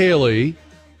Nikki Haley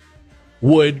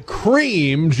would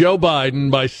cream Joe Biden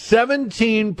by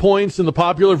 17 points in the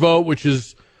popular vote, which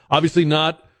is obviously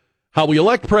not how we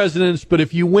elect presidents, but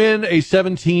if you win a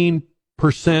 17%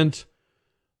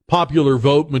 popular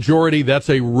vote majority, that's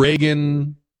a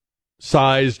Reagan-sized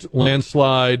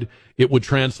landslide. It would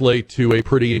translate to a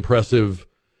pretty impressive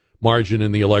margin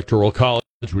in the Electoral College,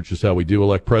 which is how we do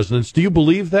elect presidents. Do you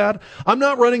believe that? I'm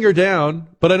not running her down,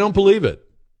 but I don't believe it.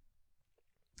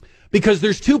 Because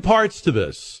there's two parts to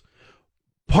this.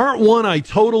 Part one, I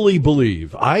totally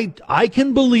believe. I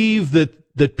can believe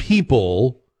that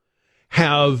people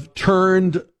have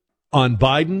turned on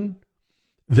Biden,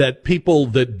 that people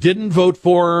that didn't vote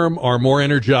for him are more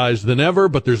energized than ever,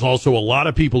 but there's also a lot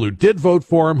of people who did vote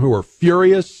for him who are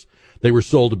furious. They were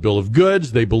sold a bill of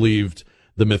goods. They believed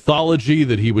the mythology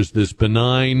that he was this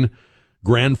benign,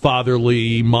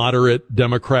 grandfatherly, moderate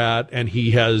Democrat, and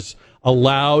he has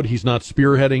allowed, he's not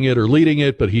spearheading it or leading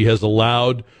it, but he has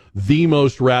allowed the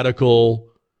most radical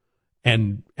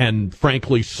and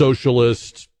frankly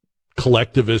socialist,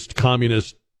 collectivist,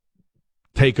 communist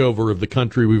takeover of the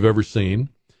country we've ever seen.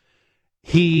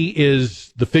 He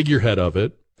is the figurehead of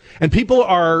it. And people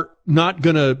are not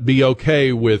going to be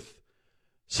okay with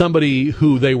somebody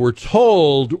who they were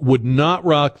told would not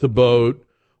rock the boat,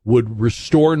 would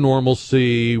restore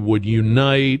normalcy, would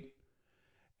unite.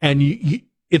 And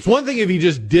it's one thing if he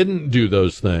just didn't do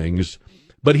those things,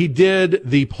 but he did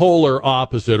the polar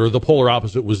opposite, or the polar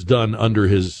opposite was done under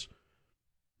his,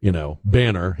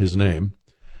 banner, his name.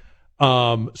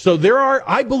 So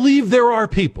I believe there are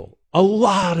people, a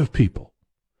lot of people,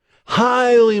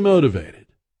 highly motivated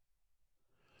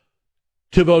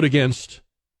to vote against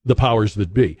the powers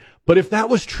that be. But if that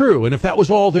was true, and if that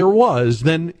was all there was,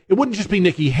 then it wouldn't just be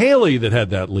Nikki Haley that had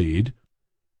that lead.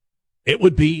 It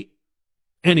would be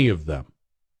any of them.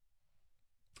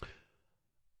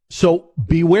 So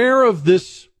beware of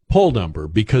this poll number,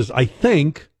 because I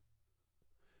think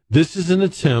this is an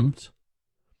attempt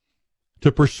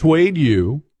to persuade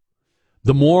you,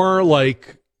 the more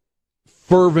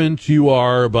fervent you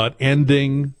are about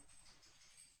ending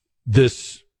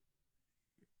this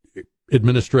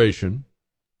administration,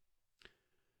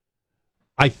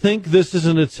 I think this is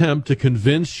an attempt to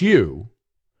convince you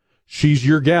she's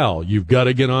your gal. You've got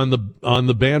to get on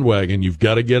the bandwagon. You've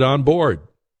got to get on board.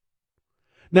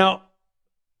 Now,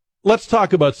 let's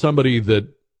talk about somebody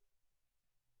that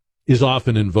is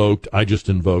often invoked. I just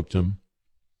invoked him.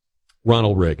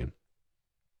 Ronald Reagan.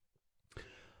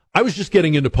 I was just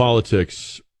getting into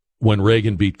politics when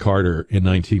Reagan beat Carter in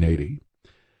 1980.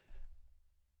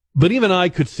 But even I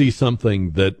could see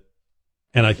something that,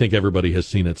 and I think everybody has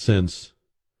seen it since,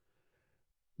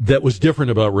 that was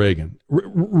different about Reagan.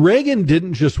 Reagan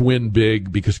didn't just win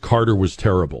big because Carter was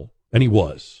terrible, and he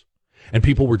was. And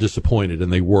people were disappointed,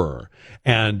 and they were.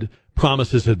 And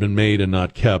promises had been made and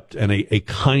not kept, and a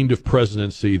kind of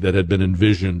presidency that had been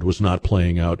envisioned was not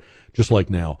playing out, just like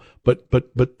now. But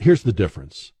here's the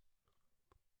difference.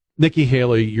 Nikki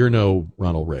Haley, you're no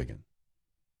Ronald Reagan.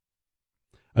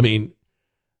 I mean,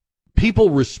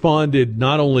 people responded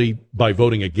not only by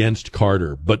voting against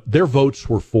Carter, but their votes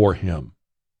were for him.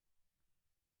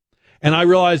 And I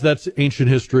realize that's ancient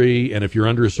history, and if you're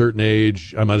under a certain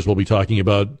age, I might as well be talking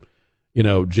about,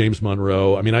 James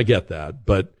Monroe. I mean, I get that,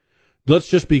 but let's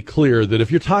just be clear that if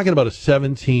you're talking about a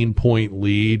 17-point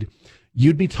lead,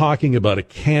 you'd be talking about a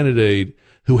candidate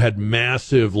who had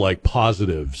massive,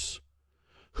 positives,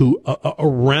 who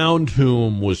around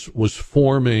whom was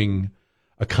forming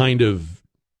a kind of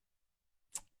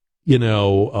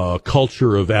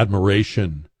culture of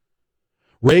admiration.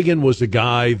 Reagan was a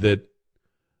guy that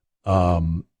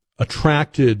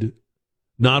attracted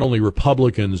not only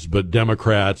Republicans, but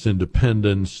Democrats,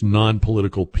 independents,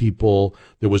 non-political people.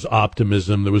 There was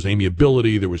optimism, there was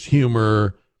amiability, there was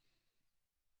humor.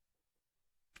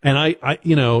 And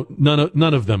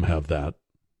none of them have that.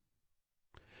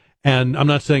 And I'm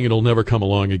not saying it'll never come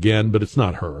along again, but it's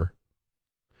not her.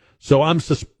 So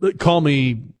call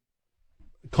me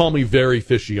very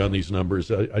fishy on these numbers.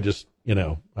 I just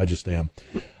am.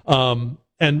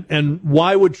 And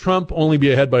why would Trump only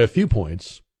be ahead by a few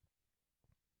points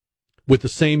with the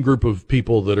same group of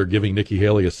people that are giving Nikki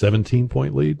Haley a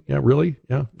 17-point lead? Yeah, really?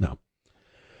 Yeah, no.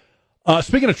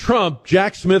 Speaking of Trump,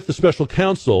 Jack Smith, the special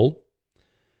counsel,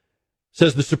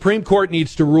 says the Supreme Court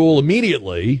needs to rule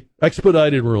immediately,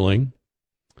 expedited ruling,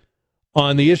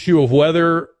 on the issue of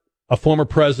whether a former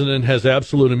president has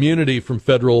absolute immunity from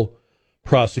federal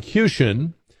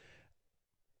prosecution.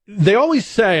 They always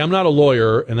say, I'm not a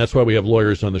lawyer, and that's why we have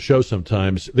lawyers on the show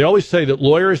sometimes. They always say that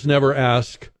lawyers never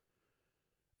ask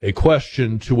a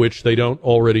question to which they don't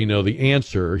already know the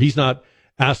answer. He's not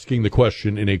asking the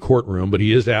question in a courtroom, but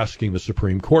he is asking the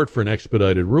Supreme Court for an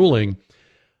expedited ruling.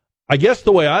 I guess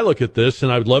the way I look at this, and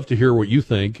I would love to hear what you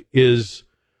think, is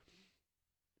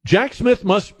Jack Smith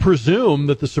must presume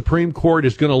that the Supreme Court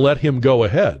is going to let him go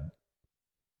ahead,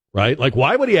 right? Like,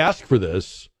 why would he ask for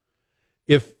this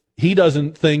if he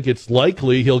doesn't think it's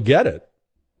likely he'll get it?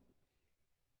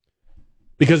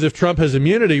 Because if Trump has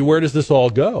immunity, where does this all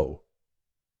go?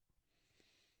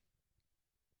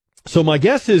 So my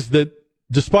guess is that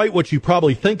despite what you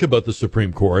probably think about the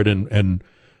Supreme Court, and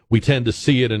we tend to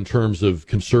see it in terms of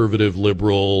conservative,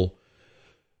 liberal,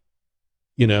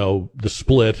 the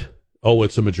split. Oh,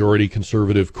 it's a majority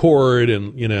conservative court,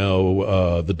 and,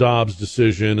 the Dobbs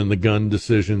decision and the gun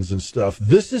decisions and stuff.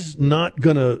 This is not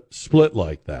going to split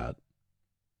like that.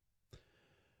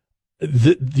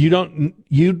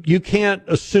 You can't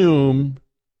assume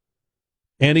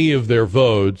any of their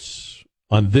votes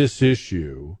on this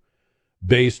issue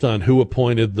based on who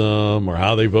appointed them or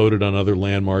how they voted on other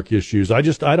landmark issues. I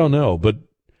don't know. But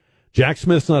Jack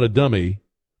Smith's not a dummy.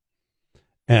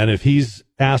 And if he's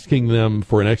asking them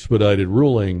for an expedited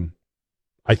ruling,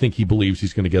 I think he believes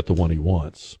he's going to get the one he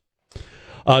wants.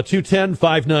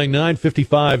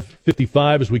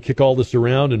 210-599-5555 as we kick all this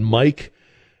around. And Mike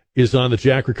is on the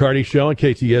Jack Riccardi Show on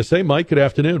KTSA. Mike, good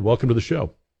afternoon. Welcome to the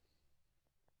show.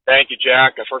 Thank you,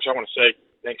 Jack. First, I want to say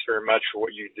thanks very much for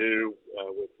what you do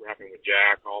with rapping with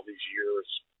Jack all these years.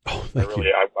 Oh, thank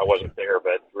you. I wasn't there,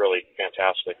 but really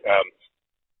fantastic.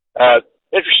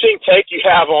 Interesting take you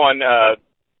have on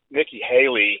Nikki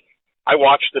Haley. I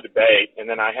watched the debate, and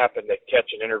then I happened to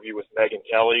catch an interview with Megyn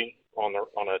Kelly on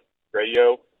a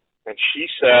radio, and she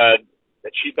said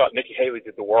that she thought Nikki Haley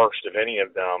did the worst of any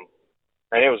of them,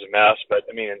 and it was a mess. But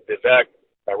I mean, Vivek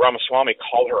Ramaswamy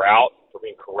called her out for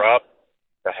being corrupt,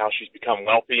 how she's become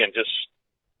wealthy, and just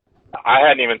I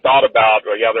hadn't even thought about.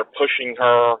 Well, yeah, they're pushing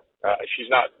her. She's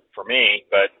not for me,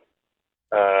 but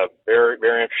very,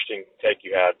 very interesting take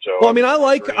you had. So, well, I mean, I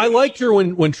liked her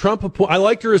when Trump. I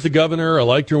liked her as a governor. I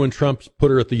liked her when Trump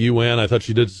put her at the UN. I thought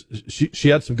she did. She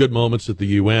had some good moments at the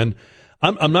UN.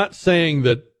 I'm not saying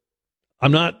that.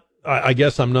 I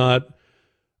guess I'm not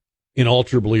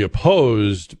inalterably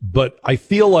opposed, but I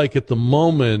feel like at the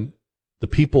moment the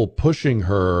people pushing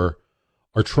her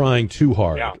are trying too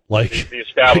hard. Yeah, like the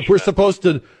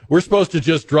we're supposed to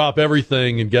just drop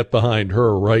everything and get behind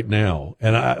her right now.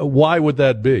 And why would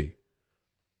that be?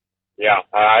 Yeah,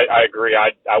 I agree.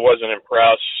 I wasn't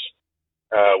impressed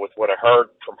with what I heard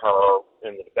from her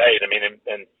in the debate. I mean,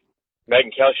 and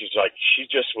Megyn Kelly, she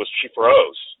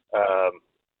froze. I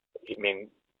mean,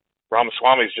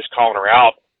 Ramaswamy was just calling her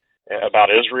out about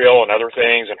Israel and other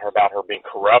things and about her being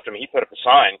corrupt. I mean, he put up a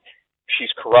sign.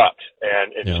 She's corrupt,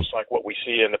 and it's just like what we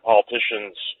see in the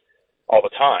politicians all the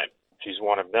time. She's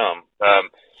one of them.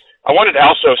 I wanted to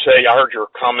also say I heard your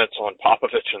comments on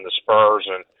Popovich and the Spurs,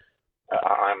 and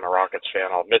I'm a Rockets fan.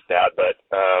 I'll admit that, but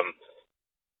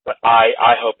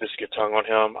I hope this gets hung on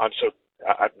him. I'm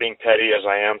being petty as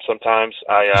I am sometimes.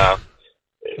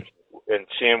 And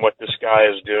seeing what this guy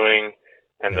is doing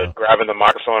and the grabbing the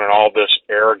microphone and all this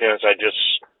arrogance,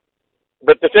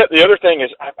 But the other thing is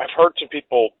I've heard some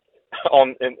people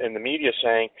in the media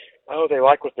saying, oh, they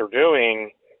like what they're doing,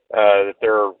 that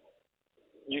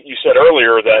you said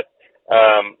earlier that,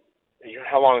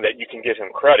 how long that you can give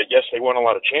him credit. Yes, they won a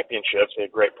lot of championships. They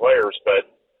had great players, but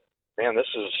man, this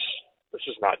is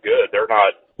not good. They're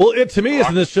not. Well, to me,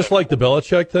 isn't this just like the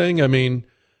Belichick thing? I mean,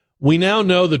 we now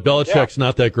know that Belichick's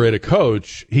not that great a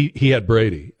coach. He had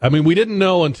Brady. I mean, we didn't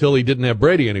know until he didn't have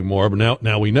Brady anymore, but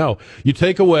now we know. You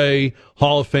take away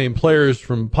Hall of Fame players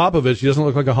from Popovich, he doesn't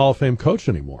look like a Hall of Fame coach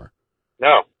anymore.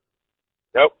 No.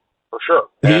 Nope, for sure.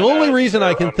 The only reason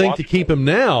I can think to keep him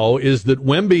now is that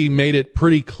Wemby made it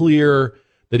pretty clear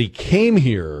that he came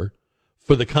here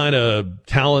for the kind of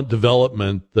talent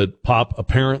development that Pop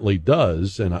apparently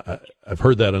does, and I've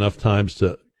heard that enough times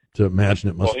to imagine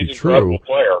it must be true. He's an incredible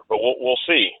player, but we'll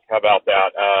see. How about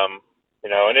that?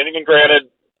 And granted,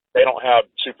 they don't have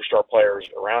superstar players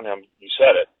around him. You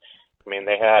said it. I mean,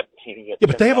 they had.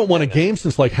 But they haven't won a game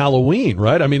since like Halloween,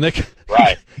 right? I mean,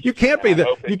 right. You can't be that.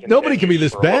 Nobody can be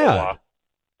this bad.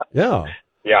 Yeah.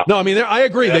 Yeah. No, I mean, I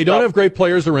agree. They don't have great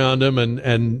players around him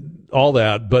and all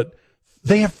that, but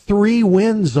they have 3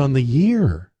 wins on the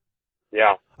year.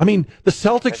 Yeah. I mean, the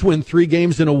Celtics win 3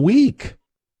 games in a week.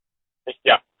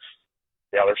 Yeah.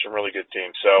 Yeah, there's some really good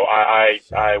teams. So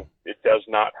it does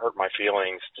not hurt my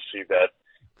feelings to see that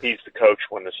he's the coach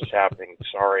when this is happening.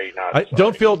 Sorry, not sorry.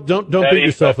 Don't beat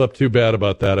yourself up too bad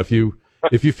about that. If you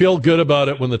feel good about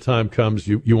it when the time comes,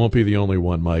 you won't be the only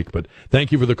one, Mike. But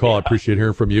thank you for the call. I appreciate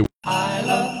hearing from you. I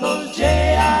love those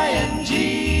Jingle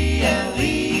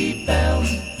bells.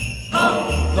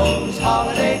 Oh, those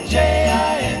holiday Jingle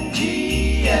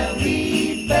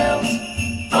bells.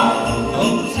 Oh,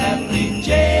 those happy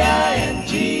Jingle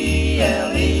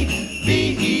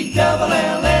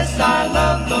bells. I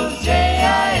love those Jingle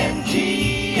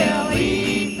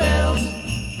bells.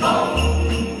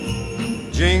 Oh.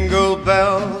 Jingle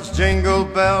bells,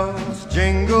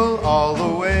 jingle all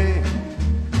the way.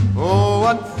 Oh,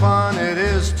 what fun it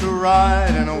is to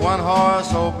ride in a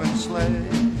one-horse open sleigh.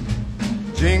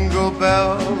 Jingle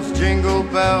bells, jingle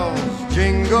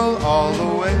all the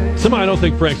way. Somehow I don't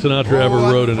think Frank Sinatra ever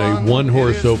rode in a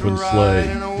one-horse open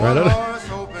sleigh. Right?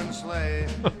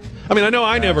 I mean, I know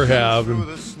I never have, and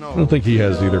I don't think he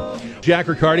has either. Jack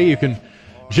Riccardi, you can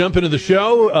jump into the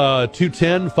show,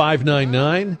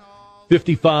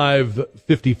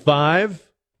 210-599-5555.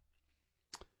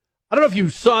 I don't know if you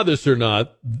saw this or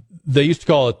not. They used to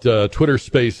call it Twitter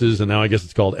Spaces, and now I guess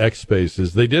it's called X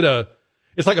Spaces. They did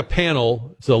it's like a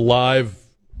panel. It's a live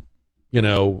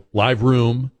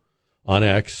room on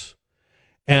X.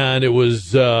 And it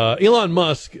was Elon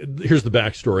Musk. Here's the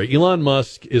backstory. Elon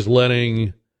Musk is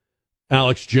letting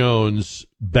Alex Jones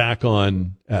back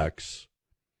on X.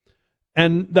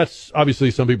 And that's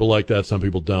obviously some people like that, some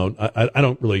people don't. I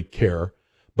don't really care.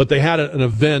 But they had an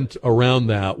event around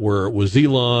that where it was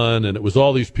Elon and it was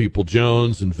all these people.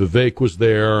 Jones and Vivek was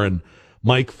there and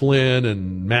Mike Flynn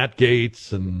and Matt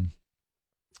Gaetz and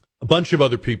a bunch of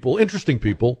other people, interesting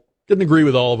people. Didn't agree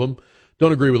with all of them.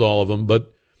 Don't agree with all of them.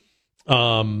 But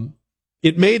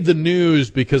it made the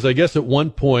news because I guess at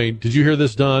one point, did you hear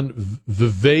this, Don?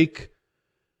 Vivek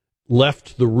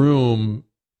left the room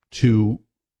to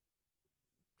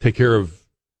take care of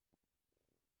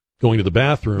going to the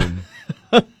bathroom.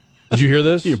 Did you hear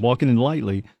this? You're walking in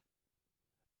lightly.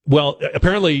 Well,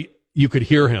 apparently you could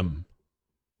hear him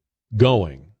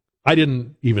going. I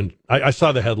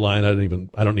saw the headline. I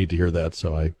don't need to hear that.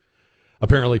 So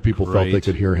apparently people felt they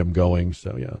could hear him going.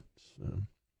 So yeah.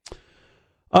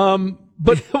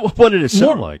 But what did it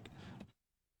sound like?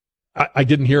 I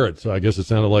didn't hear it. So I guess it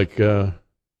sounded like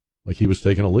he was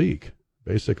taking a leak,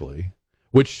 basically,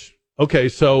 which, okay.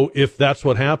 So if that's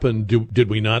what happened, did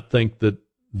we not think that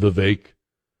Vivek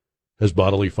has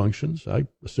bodily functions? I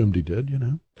assumed he did,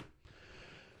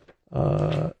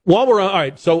 While we're on, all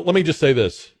right, so let me just say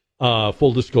this,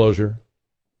 full disclosure.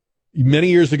 Many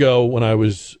years ago when I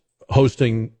was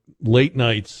hosting late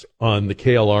nights on the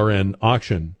KLRN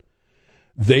auction,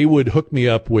 they would hook me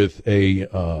up with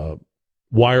a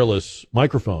wireless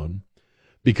microphone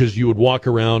because you would walk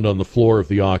around on the floor of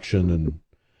the auction and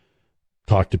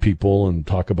talk to people and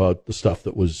talk about the stuff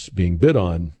that was being bid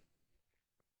on.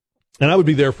 And I would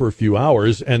be there for a few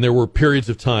hours, and there were periods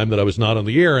of time that I was not on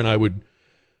the air, and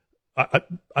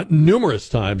numerous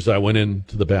times I went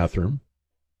into the bathroom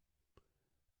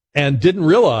and didn't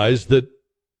realize that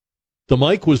the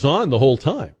mic was on the whole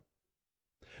time.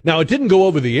 Now, it didn't go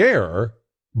over the air,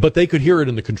 but they could hear it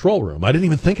in the control room. I didn't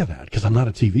even think of that because I'm not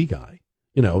a TV guy.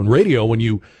 In radio, when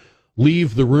you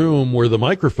leave the room where the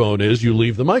microphone is, you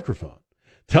leave the microphone.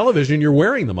 Television, you're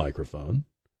wearing the microphone.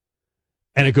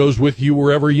 And it goes with you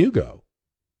wherever you go.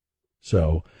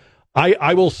 So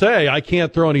I will say I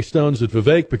can't throw any stones at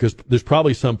Vivek because there's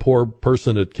probably some poor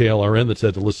person at KLRN that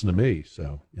said to listen to me.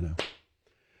 So,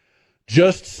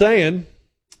 just saying.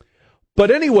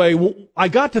 But anyway, I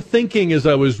got to thinking as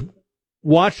I was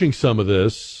watching some of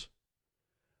this,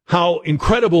 how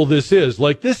incredible this is.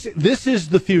 Like this is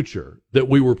the future that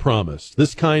we were promised.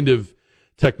 This kind of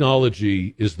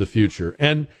technology is the future.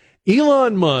 And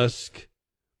Elon Musk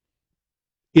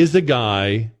is a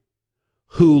guy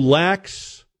who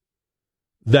lacks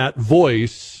that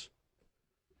voice.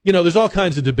 You know, there's all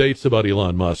kinds of debates about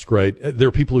Elon Musk, right? There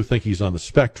are people who think he's on the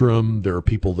spectrum. There are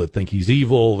people that think he's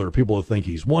evil. There are people that think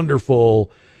he's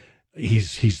wonderful.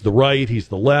 He's the right, he's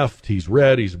the left, he's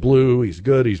red, he's blue, he's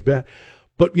good, he's bad.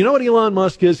 But you know what Elon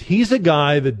Musk is? He's a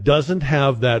guy that doesn't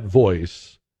have that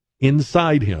voice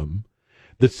inside him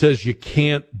that says you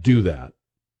can't do that.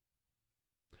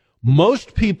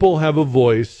 Most people have a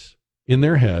voice in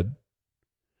their head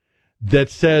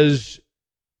that says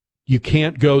you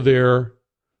can't go there,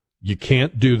 you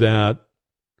can't do that,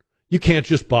 you can't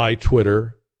just buy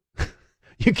Twitter,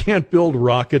 you can't build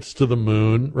rockets to the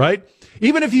moon, right?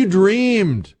 Even if you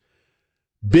dreamed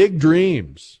big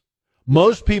dreams,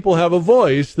 most people have a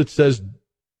voice that says,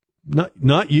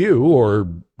 not you, or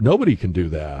nobody can do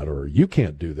that, or you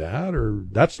can't do that, or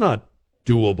that's not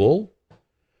doable.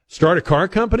 Start a car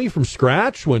company from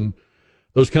scratch when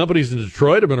those companies in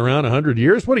Detroit have been around 100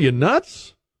 years? What are you,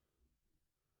 nuts?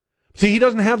 See, he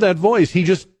doesn't have that voice. He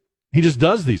just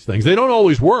does these things. They don't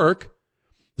always work.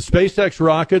 The SpaceX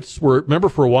rockets remember,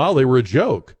 for a while, they were a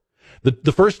joke.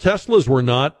 The first Teslas were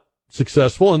not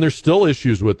successful, and there's still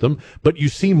issues with them, but you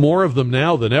see more of them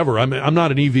now than ever. I'm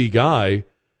not an EV guy,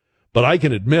 but I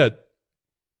can admit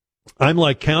I'm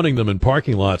like counting them in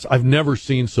parking lots. I've never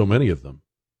seen so many of them,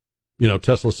 you know,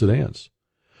 Tesla sedans.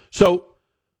 So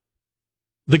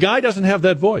the guy doesn't have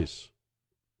that voice,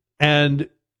 and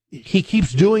he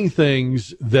keeps doing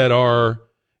things that are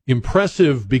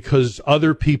impressive because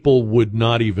other people would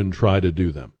not even try to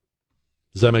do them.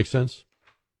 Does that make sense?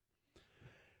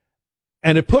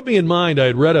 And it put me in mind, I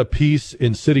had read a piece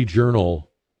in City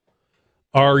Journal.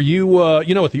 Are you,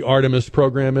 you know what the Artemis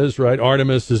program is, right?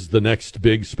 Artemis is the next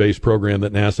big space program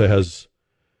that NASA has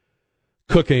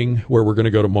cooking, where we're going to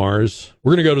go to Mars.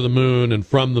 We're going to go to the moon, and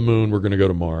from the moon, we're going to go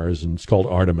to Mars, and it's called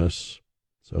Artemis.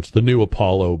 So it's the new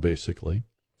Apollo, basically.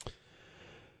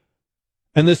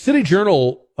 And the City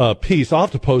Journal piece, I'll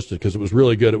have to post it because it was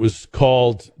really good. It was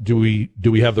called, Do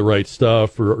we have the right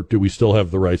stuff, or do we still have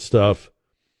the right stuff?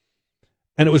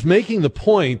 And it was making the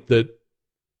point that,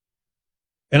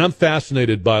 and I'm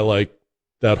fascinated by like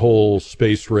that whole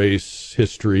space race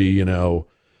history, you know,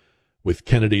 with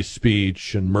Kennedy's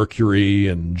speech and Mercury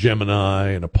and Gemini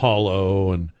and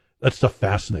Apollo, and that stuff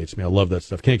fascinates me. I love that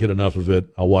stuff. Can't get enough of it.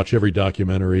 I'll watch every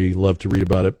documentary, love to read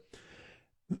about it.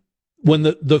 When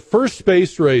the first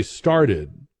space race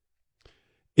started,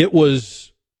 it was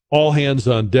all hands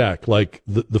on deck. Like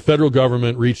the federal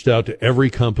government reached out to every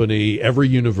company, every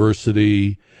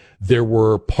university. There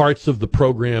were parts of the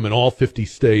program in all 50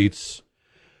 states.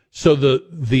 So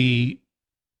the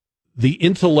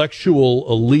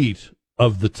intellectual elite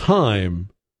of the time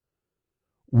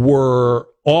were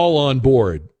all on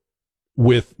board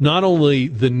with not only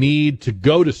the need to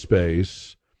go to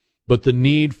space, but the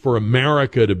need for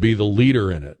America to be the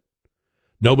leader in it.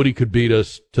 Nobody could beat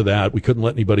us to that. We couldn't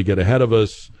let anybody get ahead of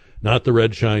us. Not the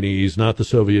Red Chinese, not the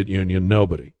Soviet Union,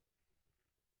 nobody.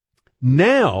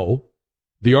 Now,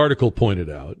 the article pointed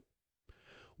out,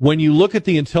 when you look at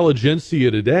the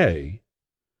intelligentsia today,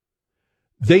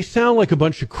 they sound like a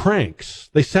bunch of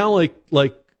cranks. They sound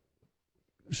like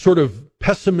sort of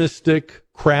pessimistic,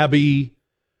 crabby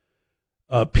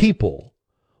people.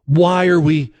 Why are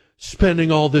we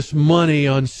spending all this money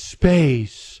on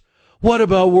space? What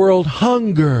about world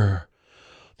hunger?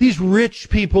 These rich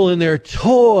people and their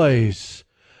toys.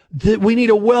 We need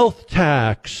a wealth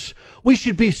tax. We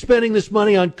should be spending this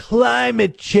money on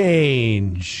climate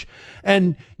change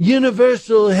and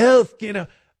universal health. You know,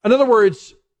 in other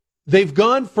words, they've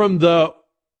gone from the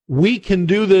we can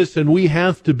do this and we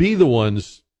have to be the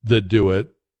ones that do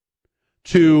it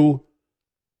to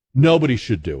nobody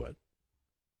should do it,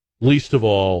 least of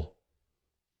all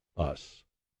us.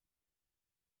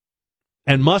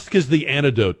 And Musk is the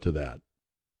antidote to that.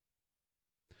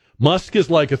 Musk is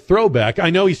like a throwback.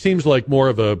 I know he seems like more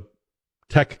of a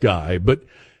tech guy, but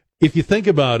if you think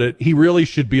about it, he really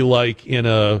should be like in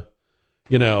a,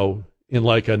 you know, in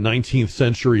like a 19th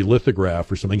century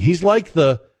lithograph or something. He's like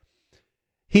the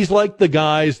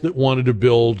guys that wanted to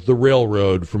build the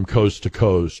railroad from coast to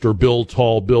coast, or build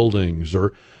tall buildings,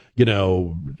 or, you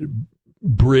know,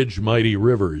 bridge mighty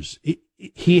rivers.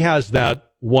 He has that.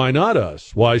 Why not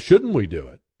us? Why shouldn't we do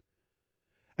it?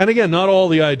 And again, not all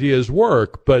the ideas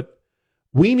work, but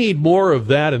we need more of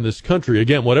that in this country.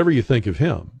 Again, whatever you think of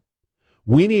him,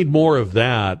 we need more of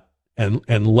that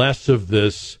and less of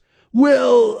this,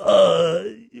 well,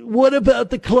 what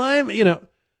about the climate? You know,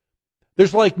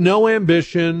 There's like no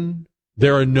ambition.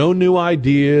 There are no new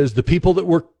ideas. The people that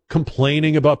were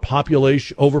complaining about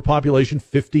overpopulation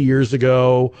 50 years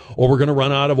ago, or we're going to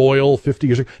run out of oil 50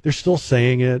 years ago, they're still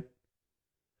saying it.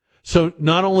 So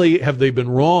not only have they been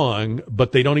wrong,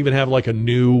 but they don't even have like a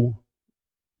new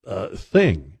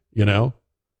thing, you know?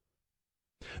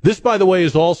 This, by the way,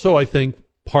 is also, I think,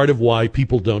 part of why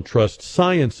people don't trust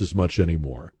science as much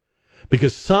anymore.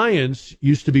 Because science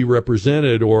used to be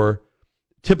represented or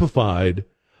typified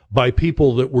by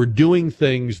people that were doing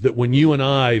things that when you and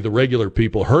I, the regular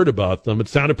people, heard about them, it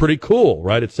sounded pretty cool,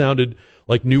 right? It sounded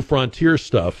like new frontier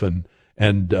stuff, and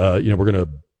we're going to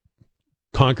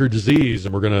conquer disease,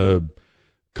 and we're going to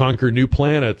conquer new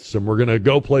planets, and we're going to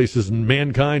go places, and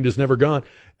mankind has never gone.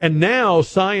 And now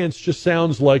science just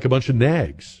sounds like a bunch of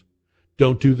nags.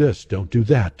 Don't do this, don't do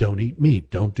that, don't eat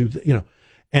meat, don't do that, you know.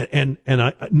 And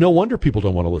no wonder people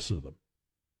don't want to listen to them.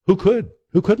 Who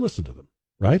could listen to them,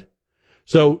 right?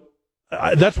 So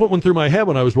that's what went through my head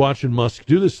when I was watching Musk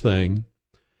do this thing,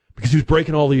 because he was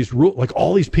breaking all these rules, like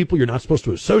all these people you're not supposed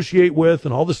to associate with,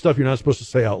 and all this stuff you're not supposed to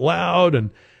say out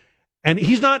loud. And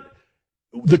he's not.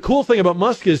 The cool thing about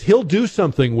Musk is he'll do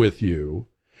something with you.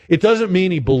 It doesn't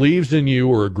mean he believes in you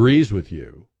or agrees with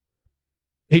you.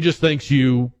 He just thinks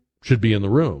you should be in the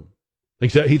room.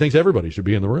 He thinks everybody should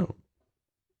be in the room.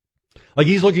 Like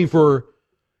he's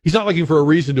not looking for a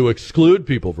reason to exclude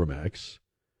people from X.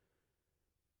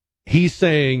 He's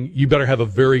saying you better have a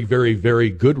very, very, very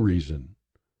good reason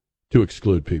to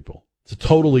exclude people. It's a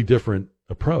totally different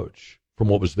approach from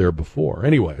what was there before.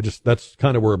 Anyway, that's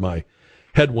kind of where my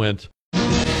head went.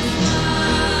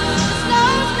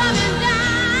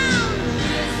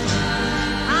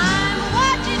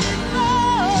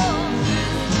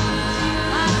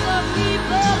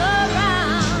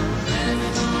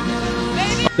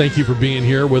 Thank you for being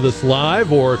here with us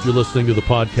live, or if you're listening to the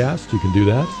podcast, you can do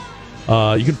that.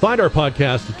 You can find our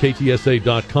podcast at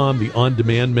ktsa.com, the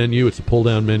on-demand menu. It's a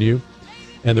pull-down menu,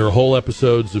 and there are whole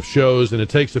episodes of shows, and it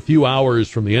takes a few hours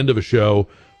from the end of a show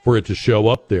for it to show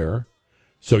up there.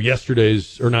 So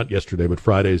Friday's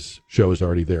show is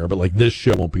already there, but like this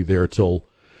show won't be there till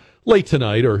late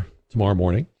tonight or tomorrow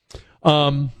morning.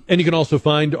 And you can also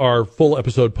find our full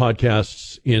episode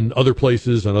podcasts in other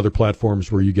places, on other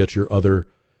platforms where you get your other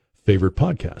favorite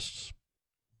podcasts.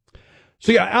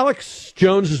 So yeah, Alex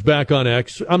Jones is back on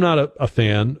X. I'm not a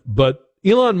fan, but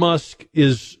Elon Musk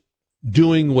is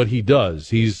doing what he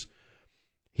does. He's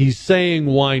saying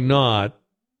why not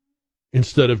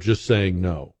instead of just saying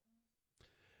no.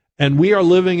 And we are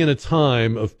living in a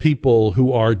time of people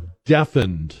who are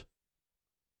deafened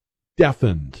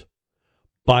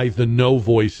by the no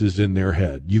voices in their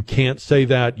head. You can't say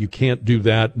that. You can't do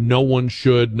that. No one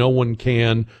should. No one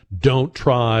can. Don't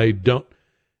try. Don't.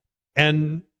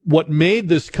 And what made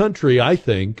this country, I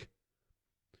think,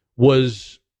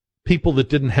 was people that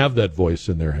didn't have that voice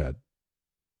in their head.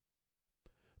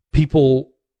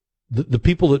 The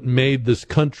people that made this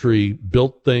country,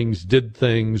 built things, did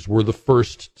things, were the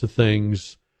first to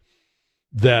things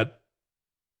that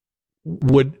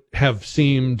would have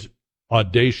seemed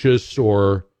audacious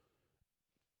or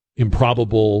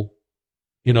improbable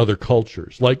in other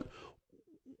cultures. Like,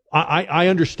 I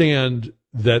understand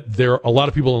that a lot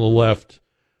of people on the left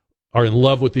are in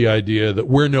love with the idea that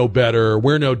we're no better,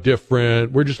 we're no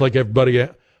different, we're just like everybody,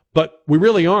 but we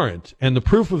really aren't. And the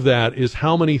proof of that is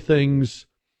how many things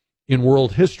in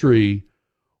world history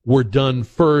were done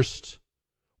first,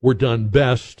 were done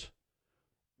best,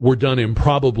 were done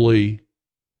improbably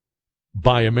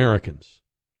by Americans.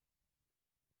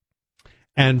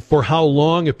 And for how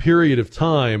long a period of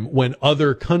time when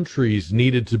other countries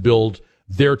needed to build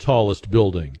their tallest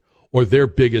building or their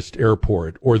biggest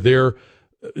airport or their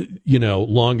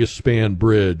longest span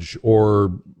bridge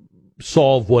or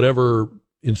solve whatever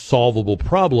insolvable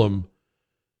problem,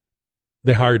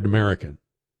 they hired an American.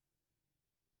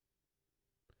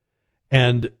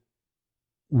 And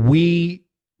we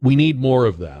need more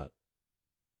of that.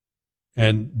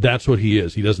 And that's what he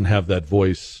is. He doesn't have that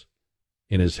voice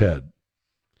in his head.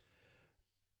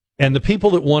 And the people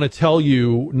that want to tell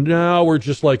you, no, we're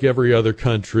just like every other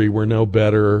country, we're no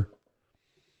better,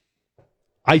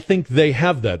 I think they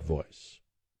have that voice.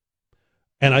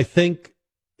 And I think,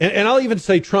 and I'll even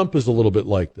say Trump is a little bit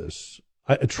like this.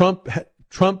 Trump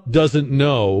doesn't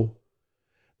know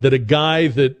that a guy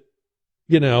that,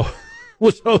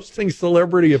 was hosting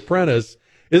Celebrity Apprentice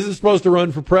isn't supposed to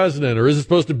run for president or isn't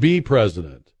supposed to be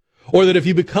president. Or that if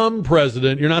you become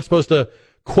president, you're not supposed to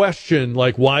question,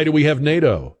 like, why do we have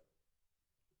NATO?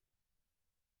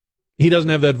 He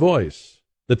doesn't have that voice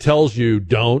that tells you,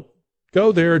 don't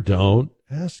go there, don't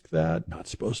ask that, not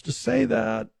supposed to say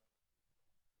that.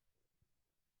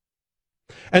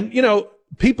 And,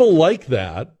 people like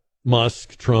that,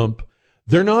 Musk, Trump,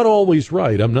 they're not always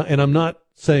right. I'm not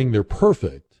saying they're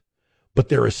perfect, but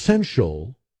they're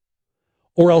essential,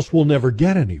 or else we'll never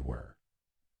get anywhere.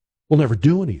 We'll never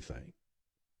do anything.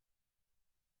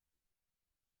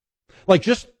 Like,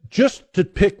 just to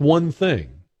pick one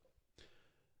thing,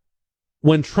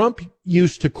 when Trump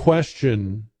used to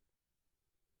question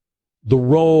the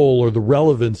role or the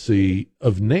relevancy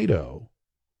of NATO,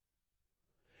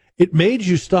 it made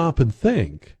you stop and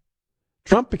think.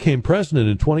 Trump became president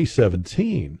in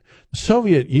 2017. The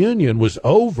Soviet Union was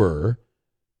over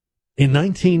in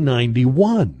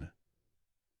 1991.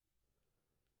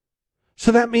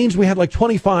 So that means we had like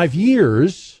 25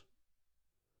 years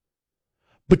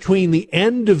between the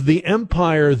end of the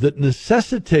empire that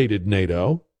necessitated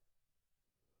NATO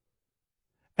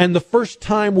and the first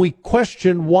time we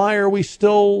question why are we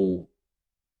still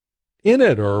in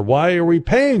it, or why are we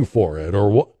paying for it,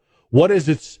 or what is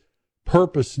its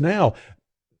purpose now.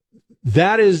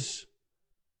 That is,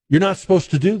 you're not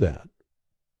supposed to do that.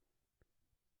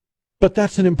 But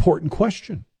that's an important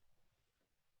question.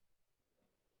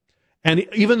 And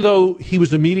even though he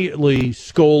was immediately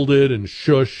scolded and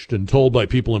shushed and told by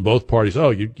people in both parties,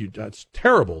 oh, that's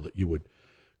terrible that you would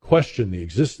question the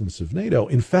existence of NATO.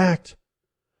 In fact,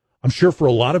 I'm sure for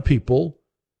a lot of people,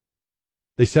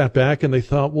 they sat back and they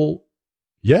thought, well,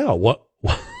 yeah, what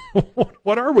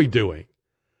are we doing?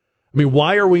 I mean,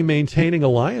 why are we maintaining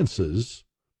alliances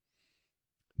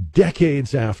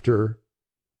decades after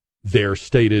their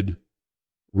stated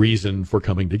reason for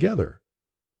coming together?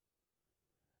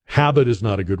 Habit is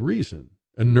not a good reason.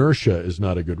 Inertia is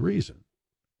not a good reason.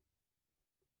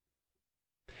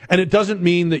 And it doesn't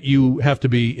mean that you have to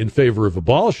be in favor of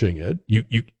abolishing it,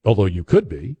 although you could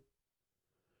be.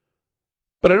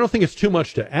 But I don't think it's too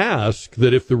much to ask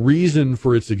that if the reason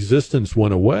for its existence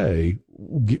went away,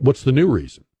 what's the new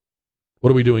reason? What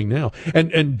are we doing now?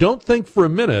 And don't think for a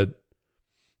minute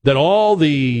that all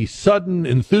the sudden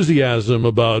enthusiasm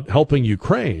about helping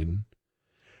Ukraine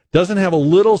doesn't have a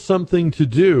little something to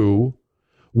do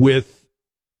with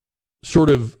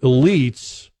sort of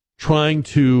elites trying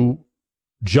to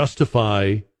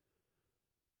justify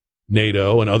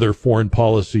NATO and other foreign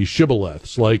policy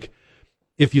shibboleths. Like,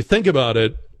 if you think about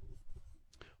it,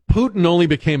 Putin only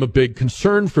became a big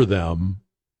concern for them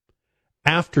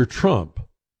after Trump.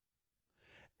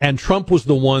 And Trump was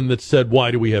the one that said,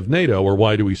 why do we have NATO, or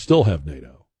why do we still have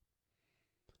NATO?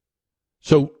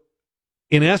 So,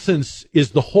 in essence,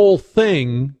 is the whole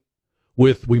thing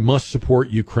with we must support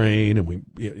Ukraine, and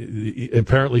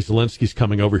apparently Zelensky's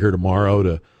coming over here tomorrow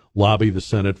to lobby the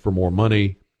Senate for more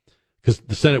money, because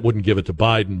the Senate wouldn't give it to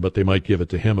Biden, but they might give it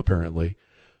to him, apparently.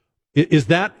 Is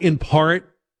that in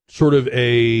part sort of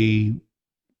a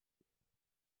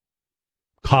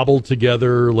cobbled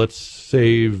together, let's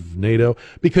save NATO?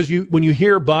 Because when you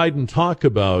hear Biden talk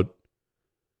about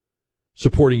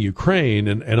supporting Ukraine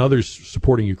and others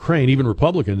supporting Ukraine, even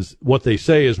Republicans, what they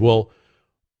say is, well,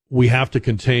 we have to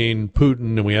contain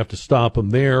Putin and we have to stop him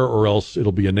there, or else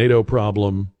it'll be a NATO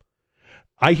problem.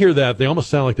 I hear that. They almost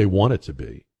sound like they want it to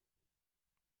be.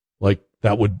 Like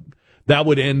that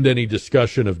would end any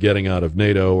discussion of getting out of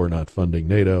NATO or not funding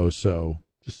NATO. So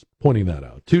just pointing that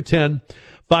out.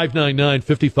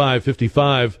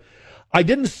 210-599-5555. I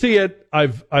didn't see it.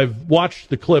 I've watched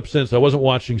the clip since. I wasn't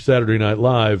watching Saturday Night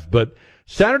Live, but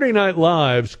Saturday Night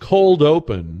Live's cold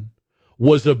open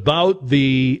was about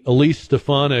the Elise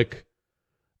Stefanik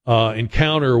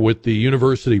encounter with the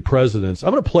university presidents.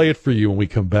 I'm going to play it for you when we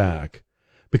come back,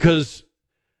 because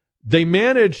they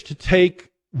managed to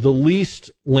take the least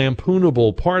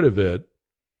lampoonable part of it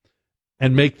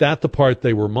and make that the part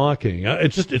they were mocking.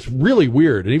 It's really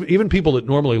weird. And even people that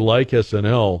normally like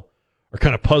SNL are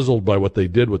kind of puzzled by what they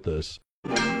did with this.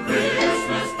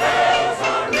 Christmas bells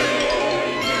are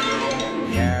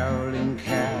ringing. Caroling,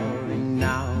 caroling,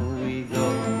 now we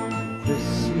go.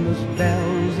 Christmas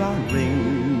bells are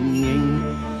ringing.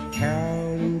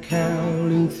 Caroling,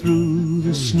 caroling through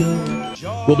the snow.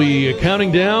 We'll be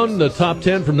counting down the top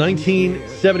 10 from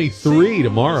 1973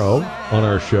 tomorrow on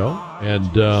our show.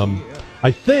 And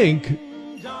I think,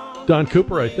 Don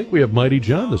Cooper, I think we have Mighty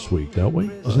John this week, don't we?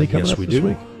 Isn't he coming up this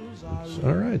week?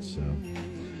 All right. So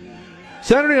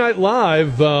Saturday Night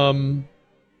Live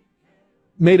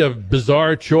made a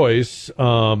bizarre choice,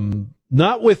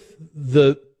 not with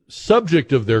the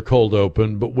subject of their cold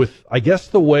open, but with, I guess,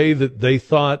 the way that they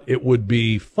thought it would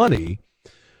be funny.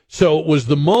 So it was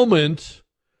the moment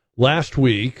last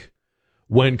week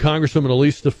when Congresswoman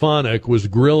Elise Stefanik was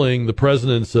grilling the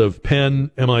presidents of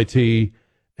Penn, MIT,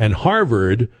 and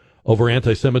Harvard over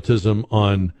anti-Semitism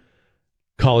on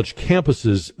college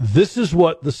campuses. This is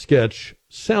what the sketch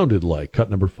sounded like. Cut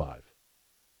number 5.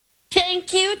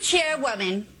 Thank you,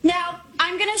 Chairwoman. Now,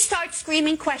 I'm going to start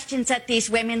screaming questions at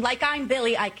these women like I'm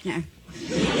Billy Eichner.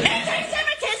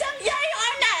 Anti-Semitism, yay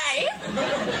or nay?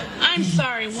 I'm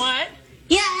sorry, what?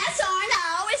 Yes or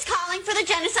no is calling for the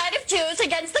genocide of Jews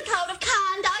against the Code of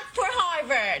Conduct for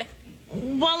Harvard.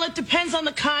 Well, it depends on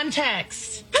the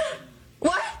context.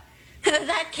 What?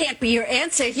 That can't be your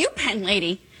answer, you pen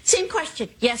lady. Same question,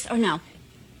 yes or no?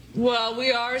 Well,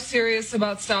 we are serious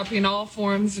about stopping all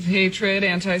forms of hatred,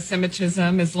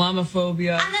 anti-Semitism,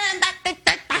 Islamophobia.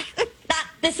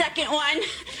 The second one,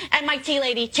 and my tea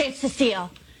lady, Chase Cecile.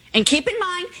 And keep in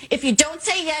mind, if you don't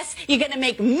say yes, you're going to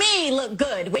make me look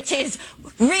good, which is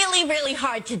really, really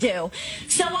hard to do.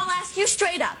 So I'll ask you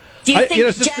straight up. Do you think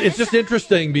it's just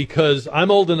interesting because I'm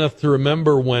old enough to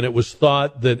remember when it was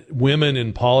thought that women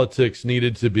in politics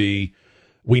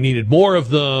we needed more of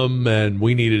them, and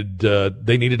they needed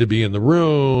to be in the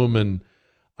room. And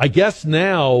I guess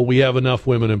now we have enough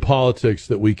women in politics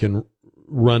that we can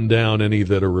run down any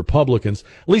that are Republicans.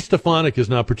 At least Stefanik is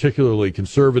not particularly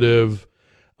conservative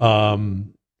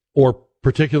or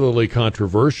particularly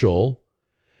controversial.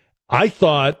 I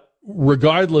thought,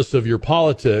 regardless of your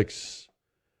politics,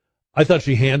 I thought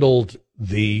she handled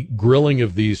the grilling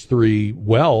of these three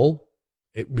well,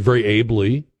 very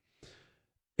ably.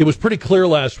 It was pretty clear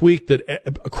last week that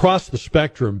across the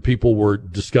spectrum, people were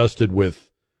disgusted with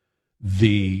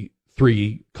the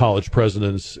three college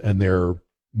presidents and their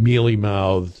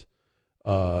mealy-mouthed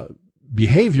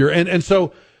behavior. And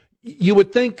so you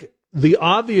would think the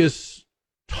obvious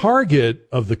target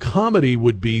of the comedy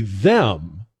would be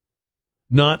them,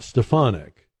 not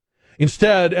Stefanik.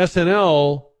 Instead,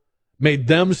 SNL made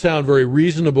them sound very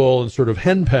reasonable and sort of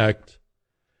henpecked,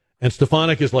 and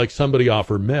Stefanik is like somebody off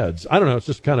her meds. I don't know. It's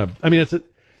just kind of, I mean,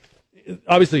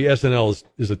 obviously SNL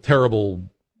is a terrible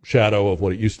shadow of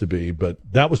what it used to be, but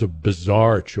that was a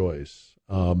bizarre choice.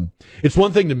 It's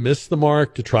one thing to miss the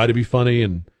mark, to try to be funny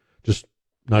and just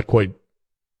not quite,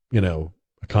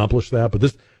 accomplish that. But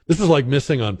this was like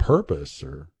missing on purpose,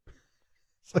 or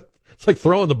it's like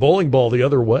throwing the bowling ball the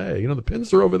other way. The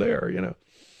pins are over there,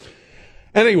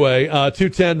 Anyway,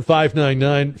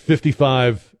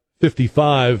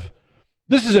 210-599-5555.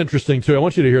 This is interesting, too. I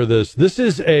want you to hear this. This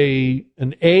is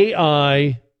an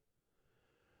AI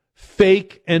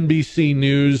fake NBC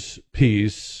News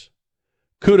piece.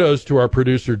 Kudos to our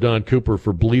producer, Don Cooper,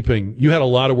 for bleeping. You had a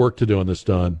lot of work to do on this,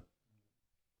 Don.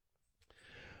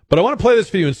 But I want to play this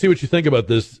for you and see what you think about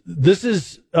this. This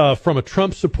is from a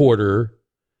Trump supporter,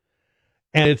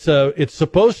 and it's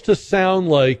supposed to sound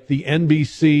like the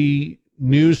NBC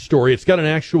News story. It's got an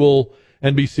actual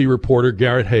NBC reporter,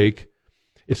 Garrett Hake.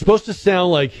 It's supposed to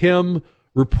sound like him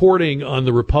reporting on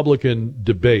the Republican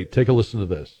debate. Take a listen to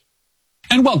this.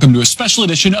 And welcome to a special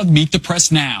edition of Meet the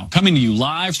Press Now, coming to you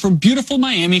live from beautiful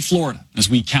Miami, Florida, as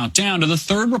we count down to the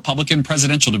third Republican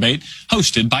presidential debate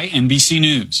hosted by NBC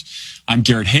News. I'm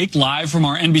Garrett Hake, live from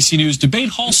our NBC News Debate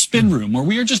Hall spin room, where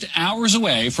we are just hours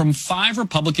away from 5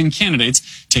 Republican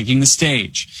candidates taking the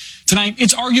stage. Tonight,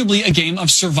 it's arguably a game of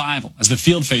survival as the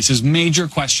field faces major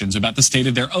questions about the state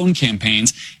of their own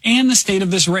campaigns and the state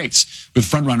of this race, with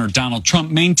frontrunner Donald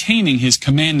Trump maintaining his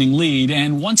commanding lead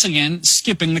and once again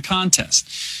skipping the contest.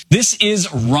 This is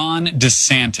Ron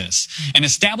DeSantis, an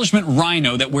establishment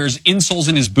rhino that wears insoles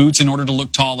in his boots in order to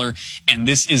look taller, and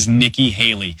this is Nikki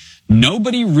Haley.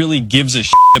 Nobody really gives a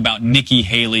shit about Nikki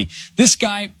Haley. This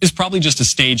guy is probably just a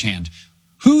stagehand.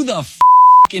 Who the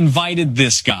invited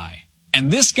this guy? And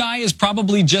this guy is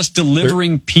probably just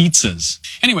delivering pizzas.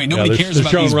 Anyway, nobody cares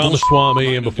about these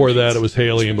Ramaswamy, and before that it was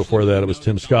Haley, and before that it was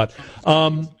Tim Scott.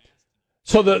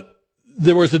 So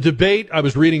there was a debate. I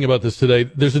was reading about this today.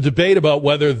 There's a debate about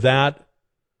whether that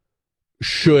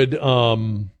should,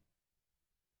 do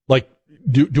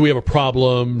we have a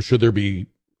problem? Should there be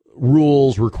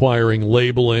rules requiring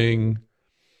labeling?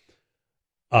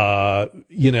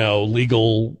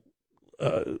 Legal.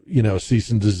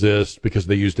 Cease and desist because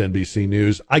they used NBC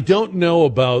News. I don't know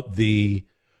about the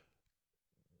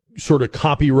sort of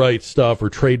copyright stuff or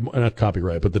not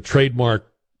copyright, but the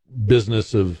trademark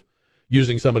business of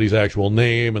using somebody's actual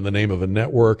name and the name of a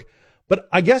network. But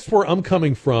I guess where I'm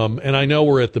coming from, and I know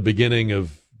we're at the beginning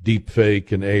of deep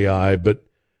fake and AI, but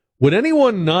would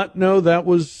anyone not know that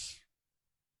was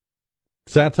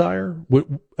satire?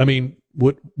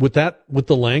 With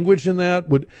the language in that,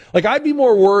 I'd be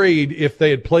more worried if they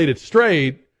had played it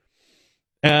straight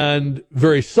and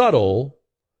very subtle,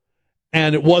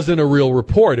 and it wasn't a real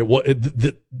report.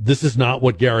 This is not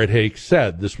what Garrett Hake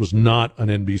said. This was not an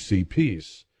NBC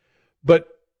piece. But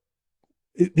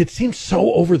it seems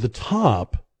so over the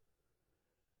top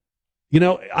You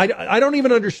know, I don't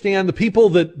even understand the people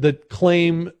that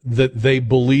claim that they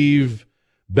believe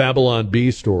Babylon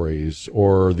Bee stories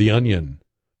or The Onion.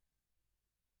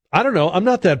 I don't know. I'm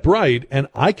not that bright, and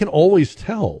I can always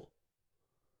tell.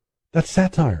 That's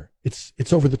satire.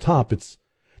 It's over the top.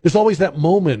 There's always that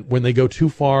moment when they go too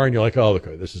far, and you're like, oh,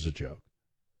 okay, this is a joke.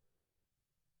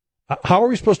 How are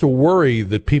we supposed to worry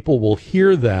that people will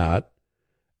hear that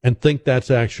and think that's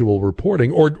actual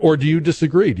reporting? Or do you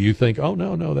disagree? Do you think, oh,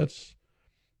 no,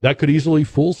 that could easily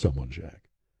fool someone, Jack?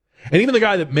 And even the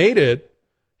guy that made it,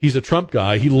 he's a Trump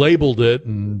guy. He labeled it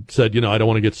and said, I don't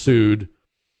want to get sued.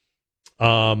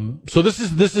 So this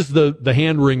is the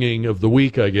hand-wringing of the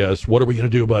week, I guess. What are we going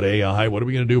to do about AI? What are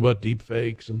we going to do about deep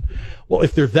fakes? And, well,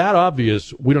 if they're that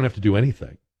obvious, we don't have to do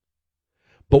anything.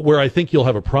 But where I think you'll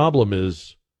have a problem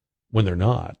is when they're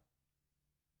not.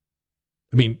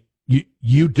 I mean,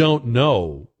 you don't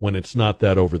know when it's not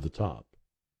that over the top.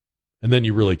 And then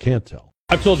you really can't tell.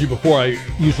 I've told you before, I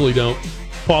usually don't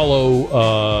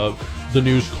follow the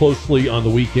news closely on the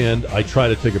weekend. I try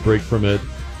to take a break from it.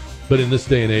 But in this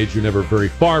day and age, you're never very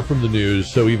far from the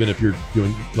news. So even if you're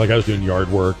doing, like I was doing yard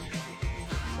work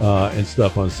and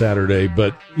stuff on Saturday,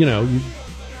 but, you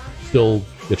still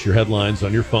get your headlines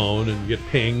on your phone and you get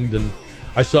pinged. And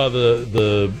I saw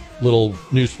the little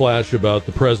news flash about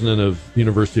the president of the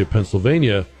University of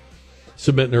Pennsylvania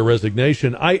submitting her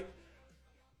resignation. I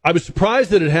was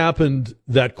surprised that it happened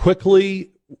that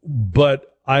quickly,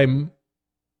 but I'm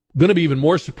going to be even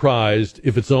more surprised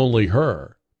if it's only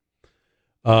her.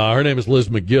 Her name is Liz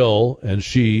McGill, and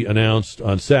she announced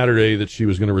on Saturday that she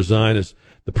was going to resign as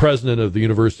the president of the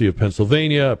University of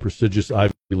Pennsylvania, a prestigious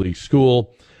Ivy League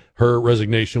school. Her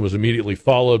resignation was immediately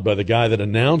followed by the guy that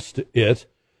announced it,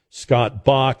 Scott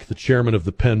Bach, the chairman of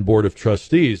the Penn Board of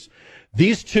Trustees.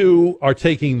 These two are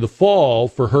taking the fall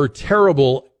for her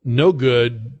terrible, no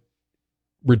good,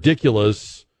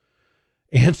 ridiculous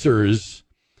answers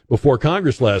before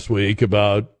Congress last week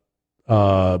about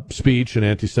speech and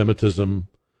anti-Semitism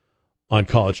on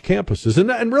college campuses.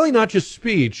 And really not just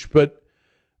speech, but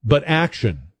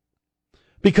action.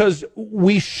 Because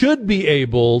we should be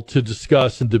able to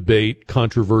discuss and debate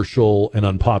controversial and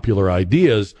unpopular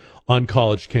ideas on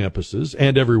college campuses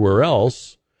and everywhere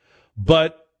else,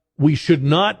 but we should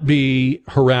not be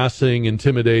harassing,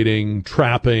 intimidating,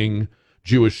 trapping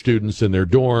Jewish students in their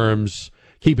dorms,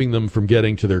 keeping them from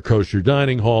getting to their kosher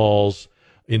dining halls,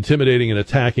 intimidating and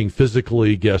attacking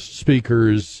physically guest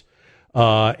speakers,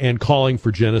 and calling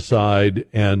for genocide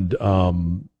and,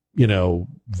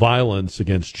 violence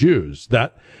against Jews.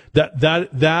 That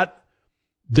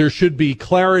there should be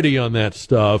clarity on that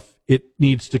stuff. It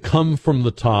needs to come from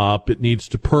the top. It needs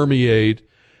to permeate.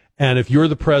 And if you're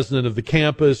the president of the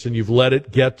campus and you've let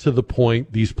it get to the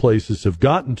point these places have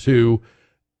gotten to,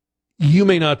 you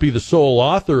may not be the sole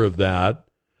author of that,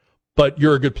 but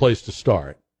you're a good place to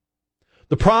start.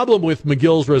 The problem with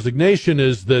McGill's resignation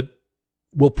is that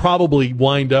we'll probably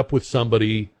wind up with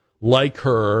somebody like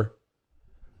her,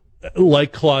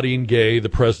 like Claudine Gay, the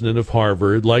president of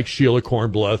Harvard, like Sheila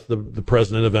Kornbluth, the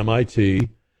president of MIT.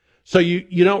 So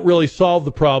you don't really solve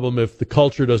the problem if the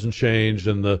culture doesn't change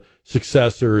and the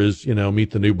successor is,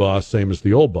 meet the new boss, same as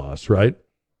the old boss, right?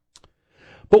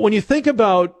 But when you think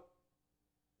about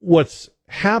what's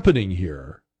happening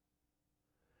here,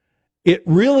 it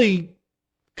really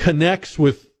connects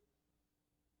with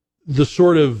the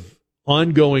sort of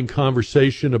ongoing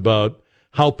conversation about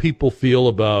how people feel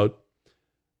about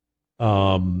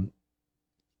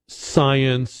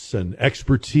science and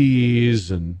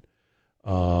expertise and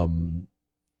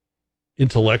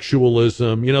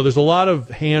intellectualism. There's a lot of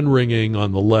hand-wringing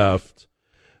on the left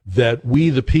that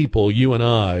we, the people, you and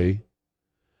I,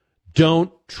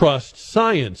 don't trust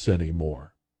science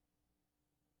anymore.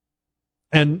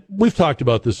 And we've talked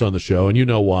about this on the show, and you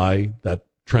know why that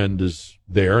trend is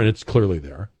there, and it's clearly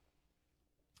there.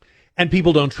 And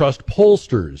people don't trust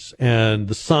pollsters and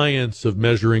the science of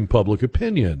measuring public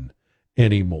opinion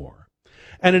anymore.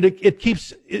 And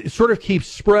it sort of keeps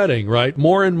spreading, right?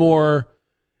 More and more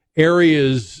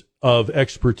areas of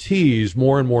expertise,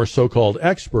 more and more so-called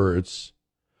experts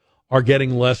are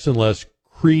getting less and less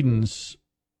credence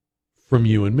from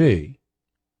you and me.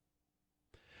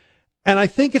 And I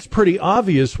think it's pretty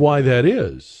obvious why that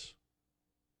is.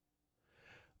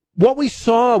 What we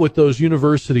saw with those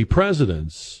university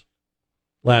presidents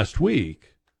last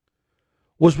week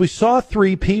was we saw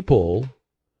three people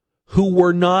who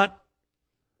were not,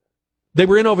 they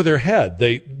were in over their head.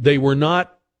 They were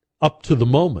not up to the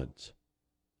moment.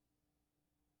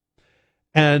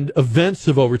 And events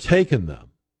have overtaken them.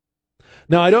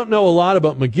 Now, I don't know a lot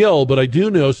about McGill, but I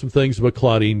do know some things about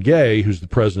Claudine Gay, who's the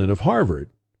president of Harvard.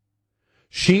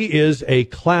 She is a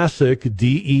classic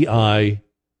DEI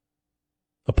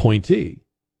appointee.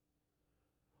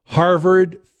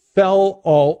 Harvard fell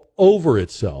all over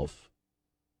itself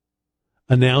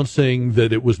announcing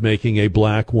that it was making a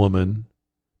black woman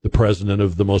the president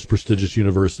of the most prestigious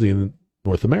university in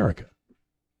North America.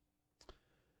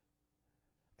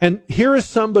 And here is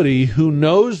somebody who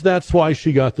knows that's why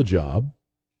she got the job,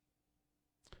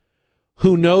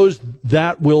 who knows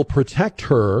that will protect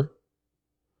her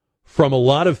from a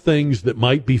lot of things that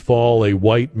might befall a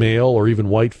white male or even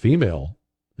white female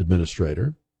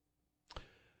administrator.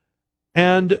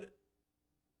 And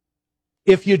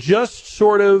if you just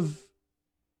sort of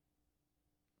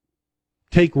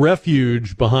take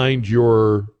refuge behind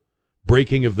your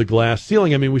breaking of the glass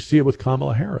ceiling, I mean, we see it with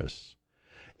Kamala Harris.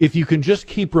 If you can just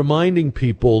keep reminding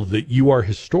people that you are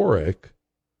historic,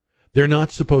 they're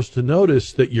not supposed to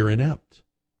notice that you're inept.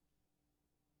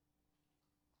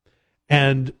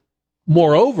 And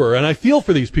moreover, and I feel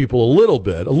for these people a little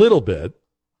bit.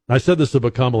 I said this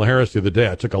about Kamala Harris the other day.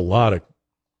 I took a lot of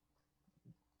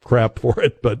crap for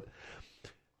it, but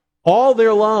all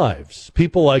their lives,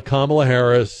 people like Kamala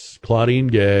Harris, Claudine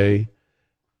Gay,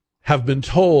 have been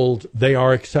told they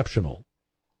are exceptional.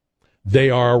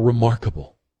 They are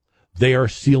remarkable. They are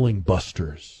ceiling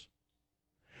busters.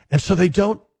 And so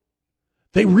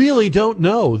they really don't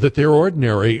know that they're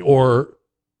ordinary or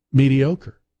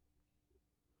mediocre.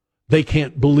 They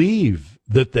can't believe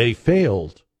that they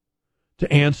failed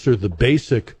to answer the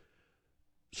basic,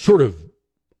 sort of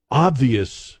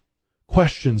obvious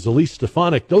questions. Elise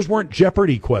Stefanik, those weren't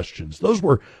Jeopardy questions. Those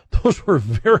were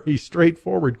very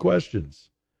straightforward questions.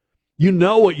 You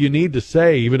know what you need to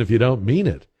say, even if you don't mean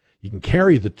it. You can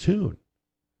carry the tune.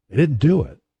 They didn't do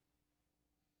it.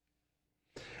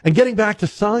 And getting back to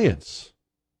science,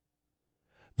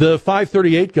 the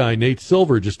 538 guy, Nate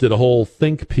Silver, just did a whole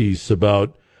think piece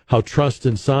about how trust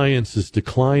in science is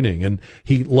declining. And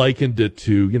he likened it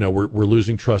to, we're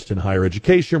losing trust in higher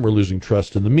education. We're losing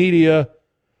trust in the media.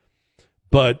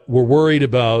 But we're worried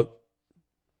about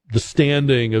the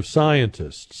standing of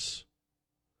scientists.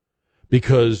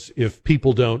 Because if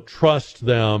people don't trust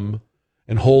them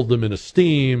and hold them in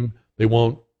esteem, they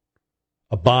won't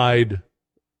abide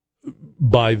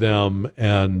by them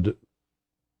and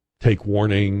take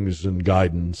warnings and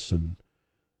guidance and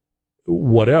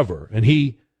whatever. And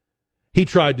he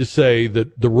tried to say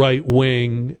that the right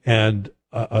wing and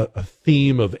a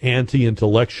theme of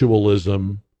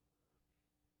anti-intellectualism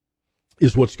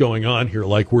is what's going on here.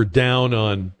 Like, we're down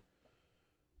on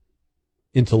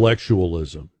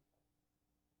intellectualism.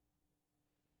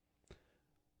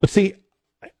 But see,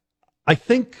 I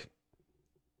think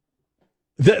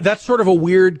that's sort of a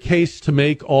weird case to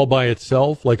make all by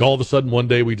itself. Like, all of a sudden one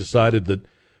day we decided that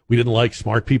we didn't like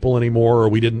smart people anymore, or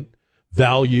we didn't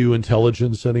value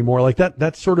intelligence anymore. Like,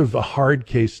 that's sort of a hard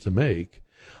case to make.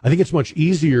 I think it's much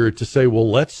easier to say, well,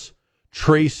 let's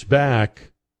trace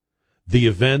back the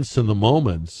events and the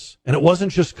moments. And it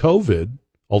wasn't just COVID,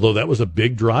 although that was a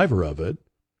big driver of it.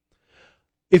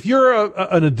 If you're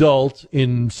an adult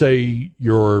in, say,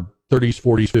 your 30s,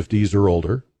 40s, 50s, or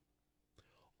older,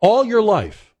 all your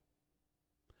life,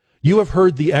 you have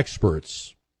heard the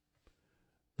experts,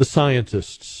 the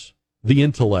scientists, the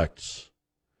intellects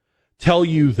tell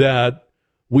you that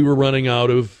we were running out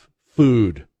of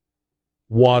food,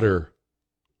 water,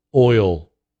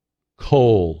 oil,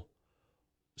 coal,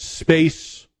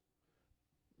 space,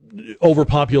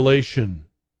 overpopulation,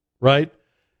 right?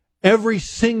 Every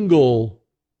single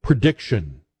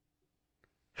prediction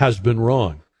has been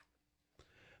wrong.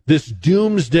 This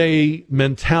doomsday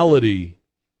mentality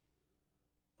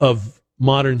of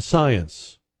modern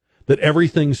science, that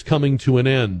everything's coming to an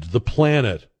end, the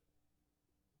planet,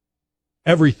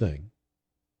 everything.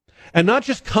 And not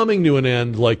just coming to an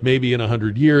end like maybe in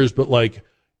 100 years, but like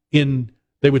in,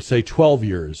 they would say 12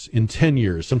 years, in 10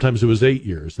 years. Sometimes it was 8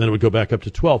 years. Then it would go back up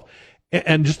to 12.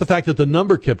 And just the fact that the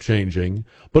number kept changing,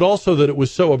 but also that it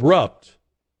was so abrupt.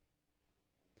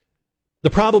 The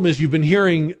problem is you've been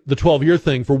hearing the 12-year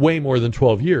thing for way more than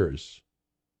 12 years.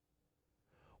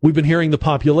 We've been hearing the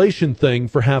population thing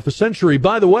for half a century.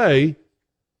 By the way,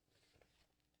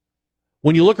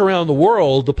 when you look around the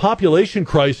world, the population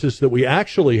crisis that we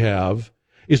actually have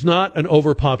is not an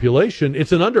overpopulation,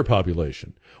 it's an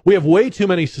underpopulation. We have way too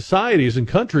many societies and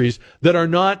countries that are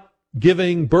not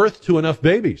giving birth to enough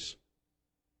babies.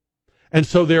 And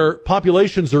so their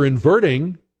populations are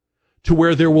inverting to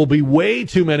where there will be way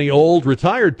too many old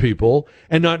retired people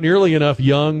and not nearly enough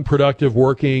young, productive,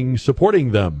 working,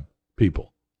 supporting them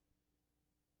people.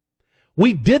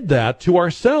 We did that to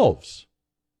ourselves.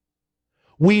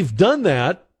 We've done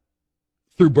that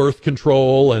through birth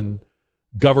control and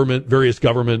various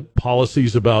government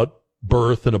policies about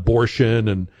birth and abortion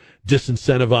and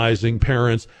disincentivizing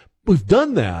parents. We've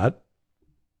done that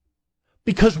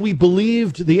because we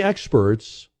believed the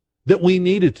experts that we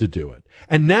needed to do it.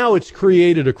 And now it's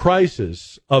created a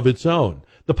crisis of its own.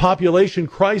 The population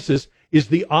crisis is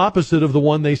the opposite of the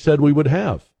one they said we would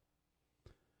have.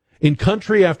 In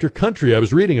country after country, I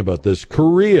was reading about this,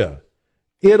 Korea,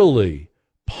 Italy,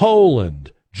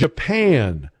 Poland,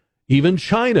 Japan, even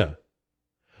China,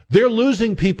 they're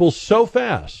losing people so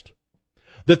fast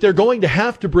that they're going to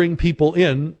have to bring people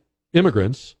in,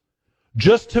 immigrants,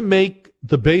 just to make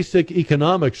the basic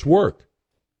economics work.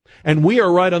 And we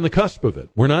are right on the cusp of it.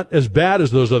 We're not as bad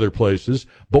as those other places,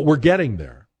 but we're getting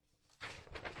there.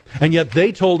 And yet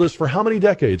they told us for how many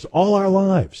decades? All our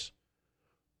lives.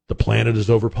 The planet is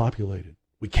overpopulated.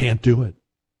 We can't do it.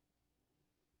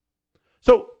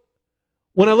 So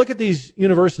when I look at these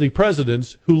university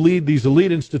presidents who lead these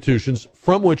elite institutions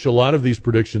from which a lot of these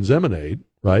predictions emanate,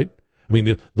 right? I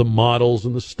mean, the models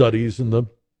and the studies and the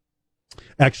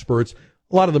experts,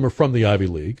 a lot of them are from the Ivy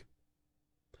League.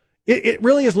 It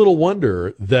really is little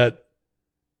wonder that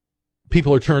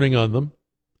people are turning on them.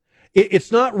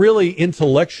 It's not really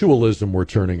intellectualism we're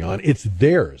turning on. It's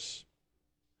theirs.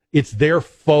 It's their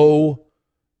faux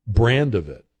brand of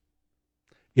it.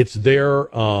 It's their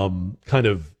kind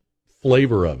of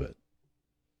flavor of it.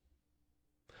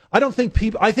 I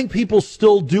think people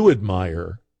still do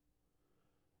admire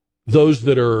those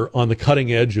that are on the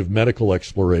cutting edge of medical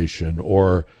exploration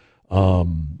or,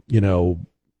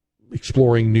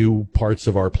 exploring new parts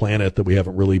of our planet that we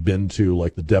haven't really been to,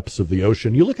 like the depths of the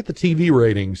ocean. You look at the TV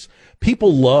ratings,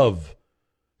 people love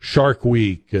Shark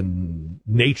Week and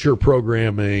nature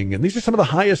programming, and these are some of the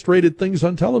highest rated things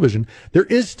on television. There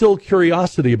is still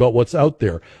curiosity about what's out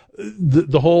there.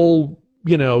 The whole,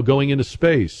 going into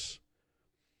space.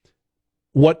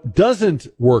 What doesn't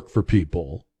work for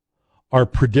people are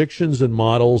predictions and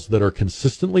models that are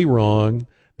consistently wrong,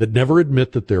 that never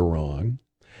admit that they're wrong,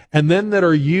 and then that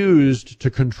are used to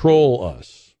control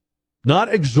us.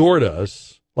 Not exhort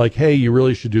us, like, hey, you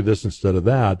really should do this instead of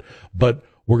that, but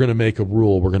we're going to make a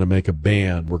rule, we're going to make a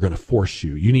ban, we're going to force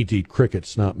you. You need to eat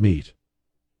crickets, not meat.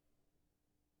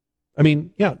 I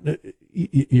mean, yeah,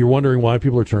 you're wondering why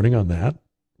people are turning on that?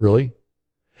 Really?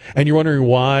 And you're wondering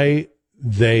why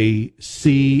they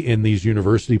see in these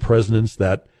university presidents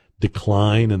that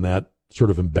decline and that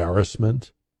sort of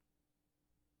embarrassment?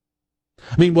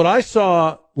 I mean, what I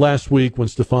saw last week when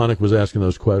Stefanik was asking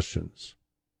those questions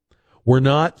were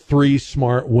not three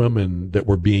smart women that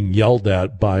were being yelled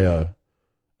at by a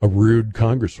rude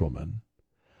congresswoman.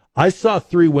 I saw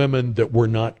three women that were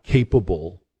not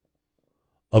capable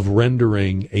of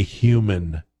rendering a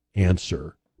human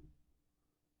answer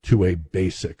to a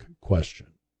basic question.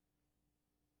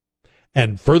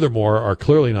 And furthermore, are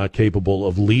clearly not capable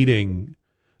of leading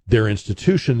their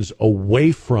institutions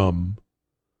away from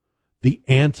the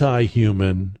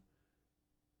anti-human,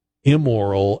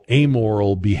 immoral,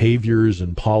 amoral behaviors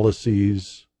and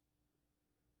policies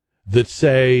that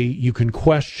say you can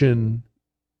question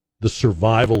the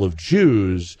survival of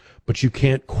Jews, but you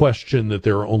can't question that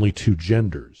there are only two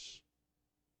genders,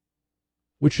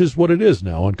 which is what it is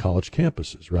now on college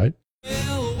campuses, right?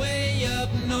 Well, way up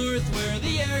north where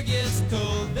the air gets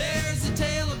cold, there's a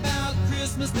tale about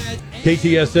Christmas that...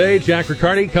 KTSA, Jack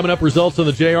Riccardi, coming up, results on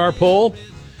the JR poll.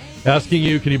 Asking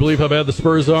you, can you believe how bad the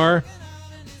Spurs are?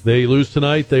 They lose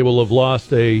tonight. They will have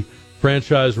lost a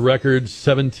franchise record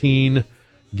 17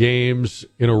 games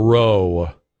in a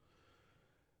row.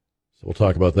 So we'll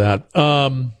talk about that.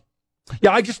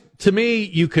 To me,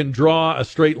 you can draw a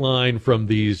straight line from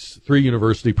these three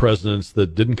university presidents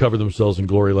that didn't cover themselves in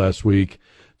glory last week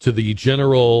to the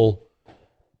general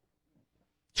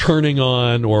turning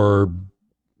on or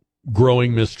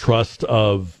growing mistrust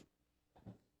of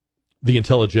the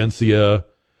intelligentsia,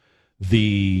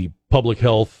 the public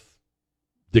health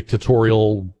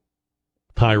dictatorial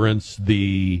tyrants,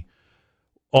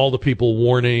 all the people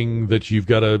warning that you've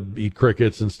got to eat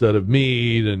crickets instead of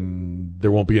meat and there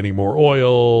won't be any more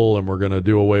oil and we're going to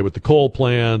do away with the coal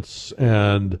plants,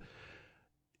 and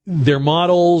their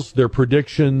models, their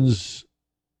predictions,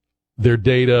 their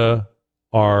data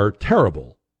are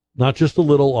terrible. Not just a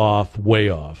little off, way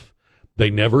off. They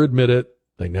never admit it.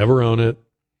 They never own it.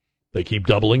 They keep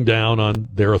doubling down on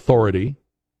their authority.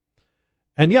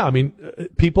 And yeah, I mean,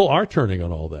 people are turning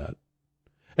on all that.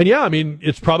 And yeah, I mean,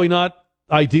 it's probably not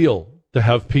ideal to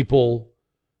have people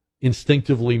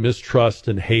instinctively mistrust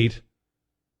and hate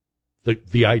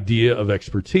the idea of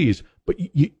expertise. But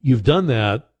you've done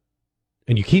that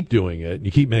and you keep doing it and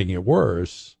you keep making it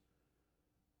worse.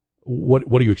 What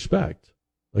do you expect?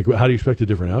 Like, how do you expect a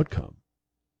different outcome?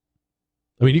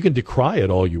 I mean, you can decry it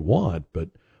all you want, but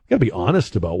you got to be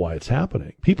honest about why it's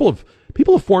happening. People have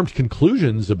formed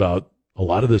conclusions about a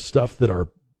lot of this stuff that are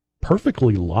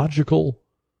perfectly logical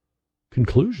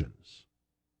conclusions.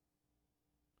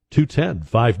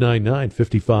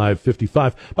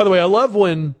 210-599-5555. By the way, I love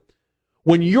when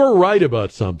you're right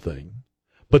about something,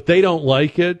 but they don't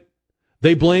like it.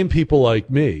 They blame people like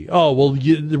me. Oh, well,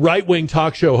 the right-wing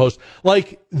talk show host.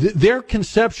 Like, their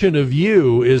conception of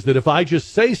you is that if I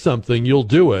just say something, you'll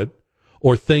do it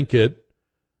or think it,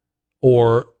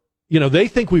 or, they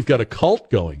think we've got a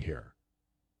cult going here.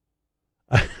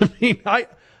 I mean,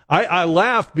 I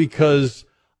laugh because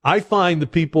I find the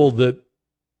people that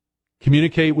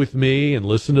communicate with me and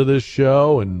listen to this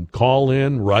show and call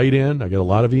in, write in, I get a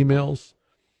lot of emails.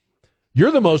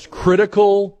 You're the most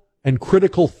critical and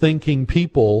critical thinking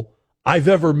people I've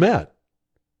ever met.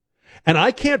 And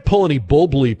I can't pull any bull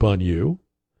bleep on you.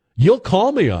 You'll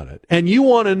call me on it. And you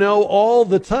want to know all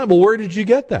the time, well, where did you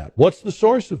get that? What's the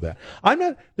source of that?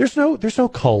 There's no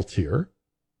cult here.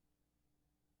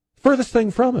 Furthest thing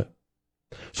from it.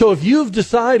 So if you've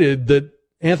decided that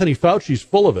Anthony Fauci's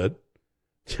full of it,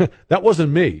 that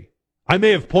wasn't me. I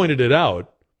may have pointed it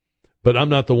out, but I'm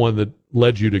not the one that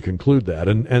led you to conclude that.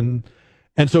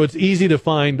 And so it's easy to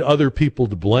find other people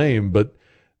to blame, but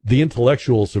the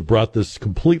intellectuals have brought this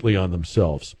completely on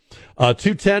themselves.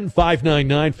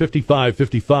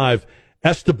 210-599-5555.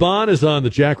 Esteban is on the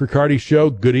Jack Riccardi Show.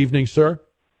 Good evening, sir.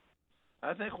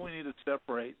 I think we need to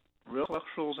separate real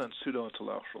intellectuals and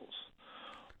pseudo-intellectuals.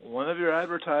 One of your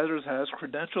advertisers has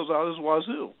credentials out his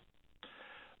wazoo,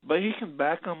 but he can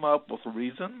back them up with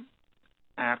reason,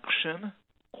 action,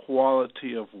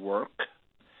 quality of work.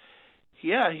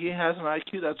 Yeah, he has an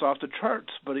IQ that's off the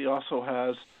charts, but he also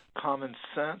has common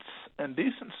sense and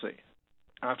decency.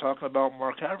 I'm talking about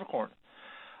Mark Havercorn.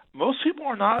 Most people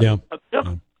are not. Yeah.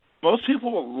 Most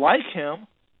people like him,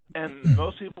 and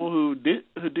most people who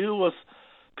deal with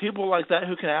people like that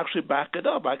who can actually back it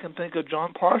up. I can think of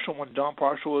John Parshall when John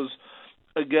Parshall was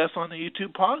a guest on the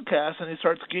YouTube podcast, and he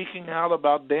starts geeking out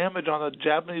about damage on a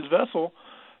Japanese vessel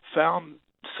found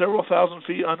several thousand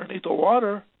feet underneath the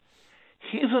water.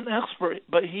 He's an expert,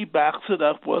 but he backs it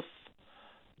up with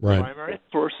primary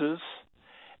sources,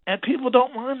 and people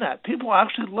don't mind that. People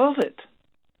actually love it.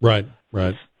 Right.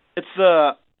 It's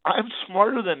I'm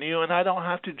smarter than you, and I don't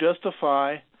have to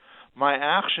justify my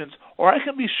actions, or I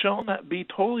can be shown that be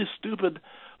totally stupid,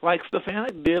 like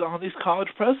Stefanik did on these college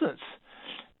presidents.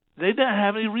 They didn't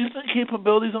have any reasoning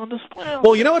capabilities on display.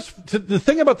 Well, you know what's the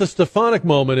thing about the Stefanik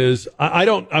moment is I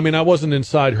wasn't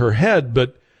inside her head,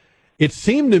 but it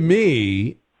seemed to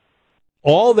me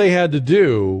all they had to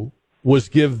do was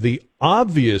give the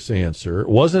obvious answer. It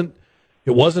wasn't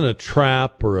a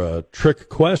trap or a trick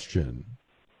question.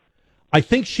 I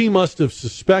think she must have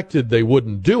suspected they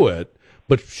wouldn't do it,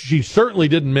 but she certainly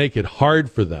didn't make it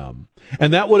hard for them.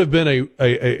 And that would have been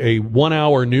a 1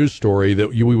 hour news story that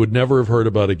we would never have heard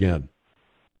about again.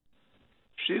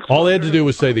 All they had to do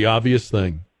was say the obvious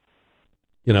thing.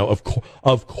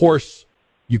 Of course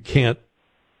you can't,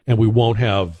 and we won't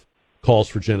have calls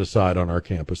for genocide on our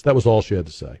campus. That was all she had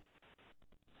to say.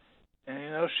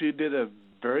 And, she did a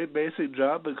very basic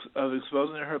job of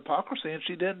exposing her hypocrisy, and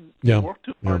she didn't work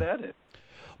too hard at it.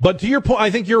 But to your point,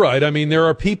 I think you're right. I mean, there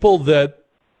are people that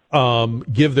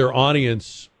give their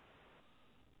audience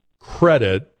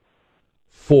credit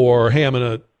for, hey, I'm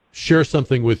going to share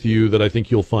something with you that I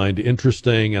think you'll find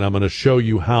interesting, and I'm going to show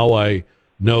you how I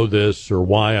know this or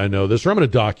why I know this, or I'm going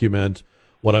to document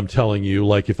what I'm telling you.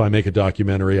 Like if I make a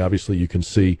documentary, obviously you can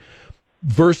see,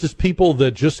 versus people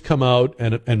that just come out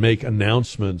and make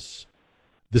announcements.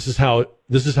 This is how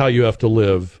you have to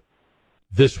live.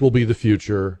 This will be the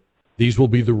future. These will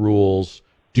be the rules.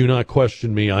 Do not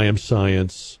question me. I am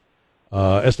science.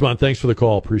 Esteban, thanks for the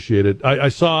call. Appreciate it.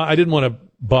 I didn't want to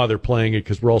bother playing it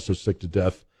because we're all so sick to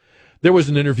death. There was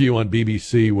an interview on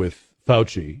BBC with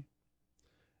Fauci,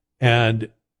 and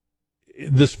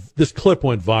this clip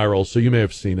went viral, so you may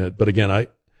have seen it. But again,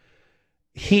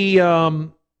 he's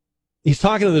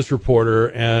talking to this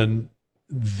reporter, and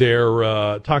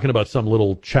they're talking about some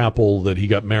little chapel that he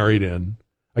got married in.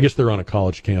 I guess they're on a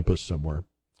college campus somewhere.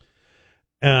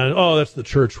 And, that's the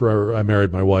church where I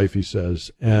married my wife, he says.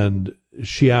 And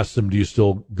she asks him, do you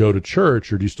still go to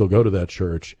church, or do you still go to that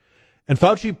church? And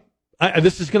Fauci,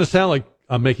 this is going to sound like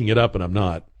I'm making it up, and I'm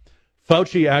not.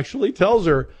 Fauci actually tells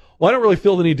her, well, I don't really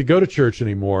feel the need to go to church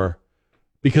anymore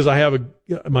because I have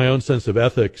my own sense of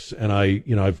ethics, and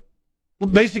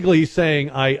basically he's saying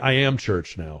I am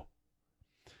church now.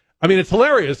 I mean, it's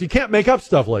hilarious. You can't make up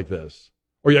stuff like this.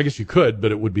 Or I guess you could,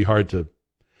 but it would be hard to.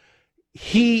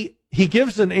 He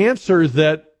gives an answer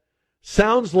that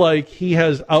sounds like he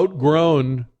has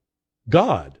outgrown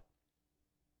God.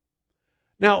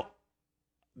 Now,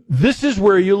 this is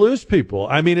where you lose people.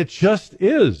 I mean, it just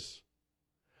is.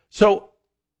 So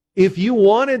if you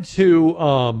wanted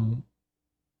to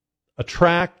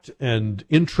attract and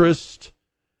interest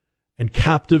and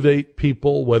captivate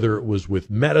people, whether it was with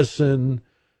medicine,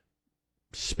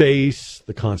 space,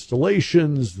 the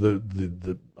constellations,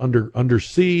 the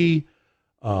undersea,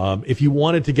 if you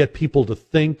wanted to get people to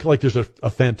think, like there's a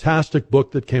fantastic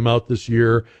book that came out this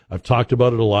year. I've talked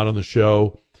about it a lot on the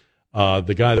show.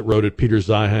 The guy that wrote it, Peter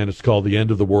Zeihan, it's called The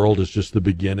End of the World is Just the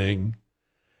Beginning.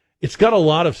 It's got a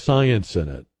lot of science in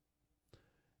it.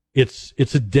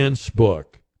 It's a dense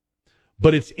book,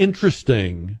 but it's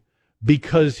interesting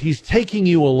because he's taking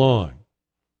you along.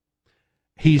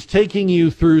 He's taking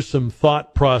you through some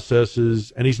thought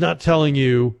processes, and he's not telling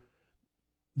you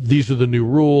these are the new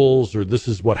rules or this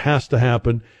is what has to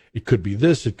happen. It could be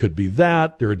this, it could be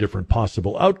that. There are different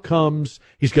possible outcomes.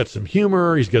 He's got some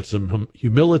humor. He's got some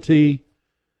humility.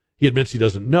 He admits he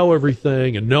doesn't know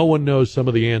everything, and no one knows some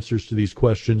of the answers to these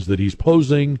questions that he's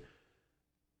posing.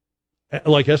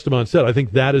 Like Esteban said, I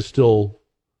think that is still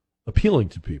appealing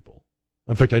to people.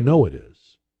 In fact, I know it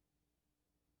is.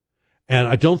 And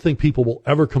I don't think people will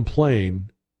ever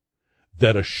complain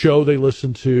that a show they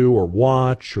listen to or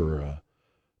watch or a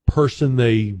person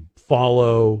they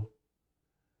follow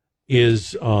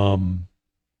is too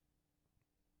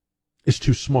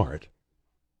smart.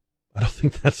 I don't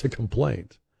think that's a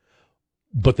complaint.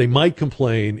 But they might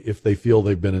complain if they feel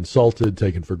they've been insulted,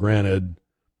 taken for granted,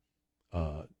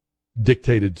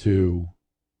 dictated to.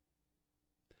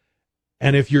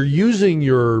 And if you're using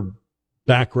your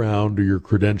background or your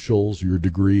credentials, your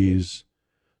degrees,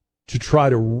 to try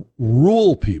to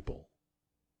rule people,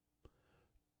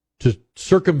 to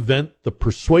circumvent the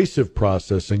persuasive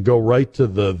process and go right to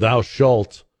the thou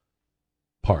shalt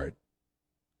part,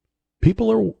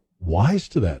 people are wise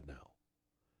to that now.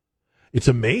 It's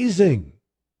amazing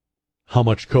how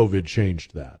much COVID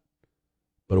changed that.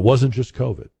 But it wasn't just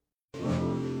COVID.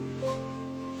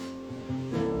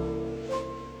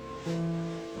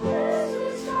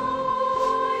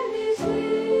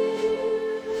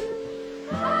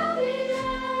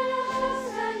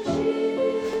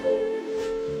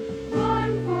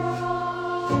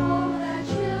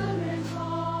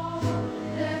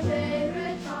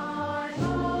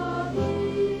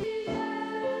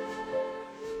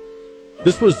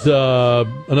 This was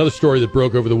another story that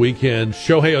broke over the weekend.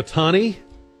 Shohei Ohtani,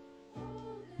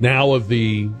 now of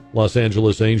the Los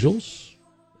Angeles Angels,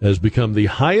 has become the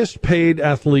highest paid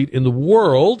athlete in the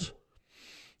world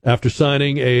after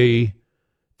signing a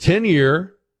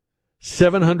 10-year,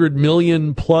 $700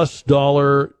 million plus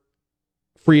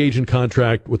free agent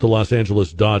contract with the Los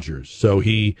Angeles Dodgers. So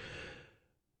he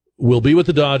will be with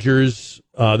the Dodgers.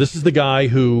 This is the guy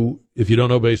who, if you don't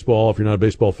know baseball, if you're not a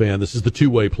baseball fan, this is the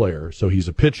two-way player. So he's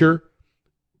a pitcher,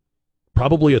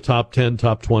 probably a top 10,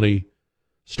 top 20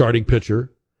 starting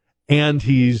pitcher, and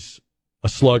he's a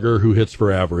slugger who hits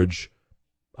for average.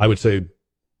 I would say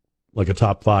like a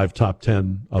top 5, top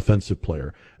 10 offensive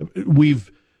player.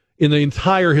 We've, in the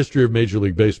entire history of Major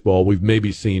League Baseball, we've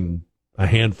maybe seen a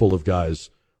handful of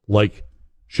guys like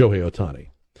Shohei Ohtani.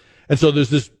 And so there's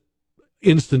this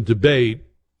instant debate.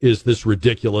 Is this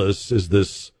ridiculous? Is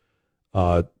this,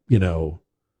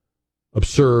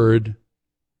 absurd?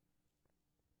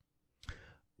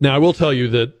 Now, I will tell you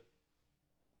that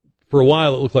for a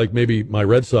while it looked like maybe my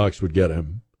Red Sox would get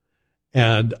him,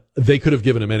 and they could have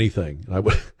given him anything. I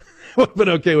would have been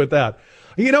okay with that.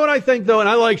 You know what I think, though, and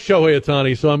I like Shohei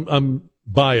Ohtani, so I'm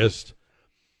biased.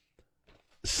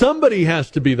 Somebody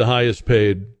has to be the highest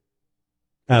paid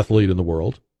athlete in the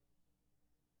world.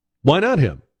 Why not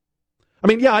him? I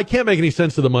mean, yeah, I can't make any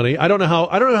sense of the money. I don't know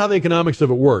how the economics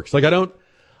of it works. Like,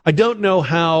 I don't know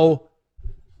how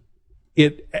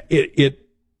it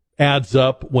adds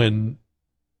up when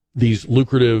these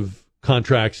lucrative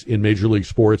contracts in Major League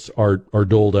Sports are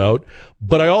doled out.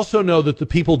 But I also know that the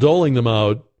people doling them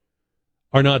out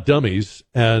are not dummies,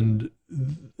 and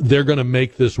they're going to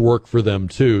make this work for them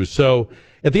too. So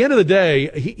at the end of the day,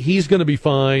 he's going to be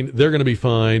fine. They're going to be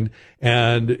fine.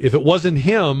 And if it wasn't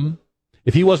him,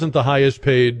 if he wasn't the highest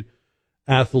paid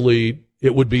athlete,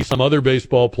 it would be some other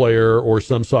baseball player or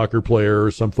some soccer player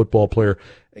or some football player.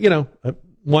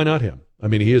 Why not him? I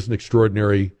mean, he is an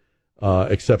extraordinary,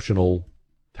 exceptional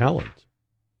talent,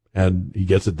 and he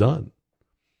gets it done.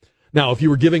 Now, if you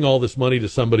were giving all this money to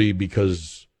somebody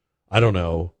because, I don't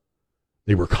know,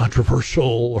 they were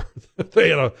controversial or they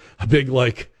had a big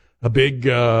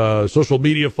social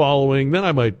media following, then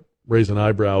I might raise an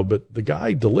eyebrow. But the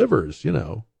guy delivers,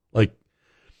 like,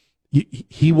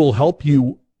 he will help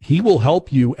you. He will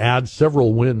help you add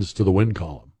several wins to the win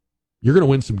column. You're going to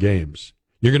win some games.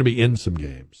 You're going to be in some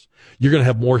games. You're going to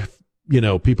have more,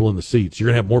 people in the seats. You're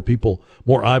going to have more people,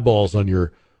 more eyeballs on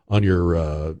your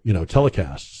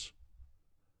telecasts.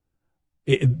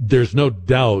 There's no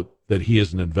doubt that he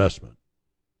is an investment.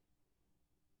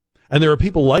 And there are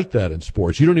people like that in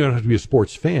sports. You don't even have to be a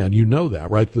sports fan. You know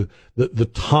that, right? The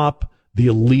top, the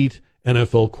elite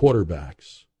NFL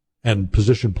quarterbacks and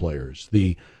position players,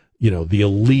 the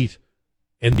elite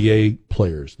NBA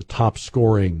players, the top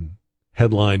scoring,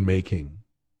 headline making,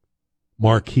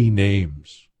 marquee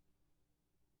names.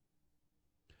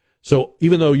 So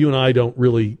even though you and I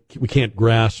we can't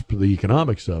grasp the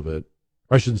economics of it,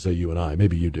 or I shouldn't say you and I,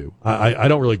 maybe you do. I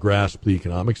don't really grasp the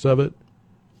economics of it.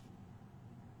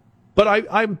 But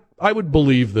I would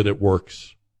believe that it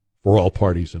works for all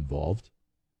parties involved.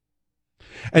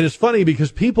 And it's funny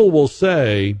because people will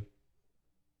say,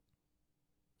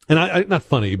 and not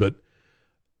funny, but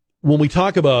when we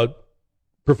talk about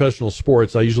professional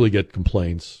sports, I usually get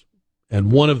complaints.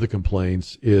 And one of the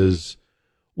complaints is,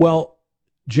 well,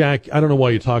 Jack, I don't know why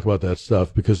you talk about that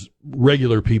stuff because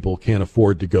regular people can't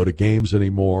afford to go to games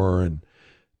anymore and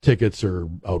tickets are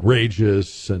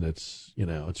outrageous and it's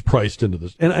priced into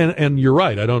this. And you're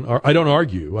right. I don't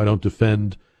argue. I don't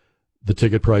defend the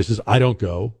ticket prices. I don't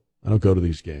go to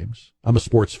these games. I'm a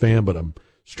sports fan, but I'm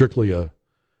strictly a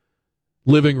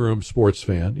living room sports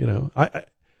fan.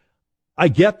 I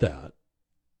get that.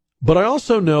 But I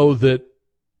also know that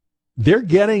they're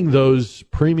getting those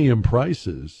premium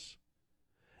prices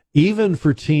even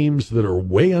for teams that are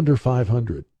way under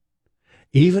 500,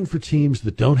 even for teams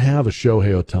that don't have a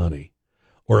Shohei Ohtani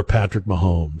or a Patrick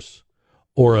Mahomes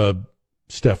or a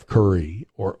Steph Curry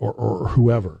or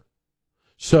whoever.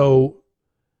 So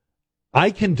I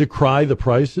can decry the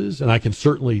prices, and I can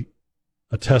certainly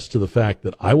attest to the fact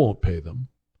that I won't pay them.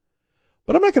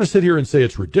 But I'm not going to sit here and say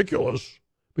it's ridiculous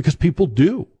because people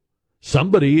do.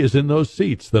 Somebody is in those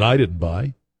seats that I didn't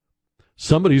buy.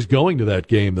 Somebody's going to that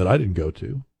game that I didn't go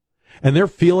to. And they're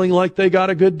feeling like they got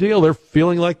a good deal. They're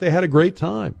feeling like they had a great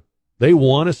time. They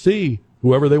want to see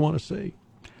whoever they want to see.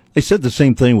 They said the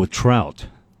same thing with Trout.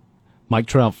 Mike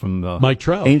Trout from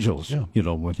Angels. Yeah.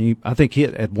 I think he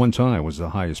at one time was the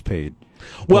highest paid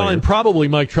player. Well, and probably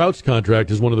Mike Trout's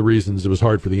contract is one of the reasons it was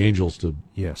hard for the Angels to.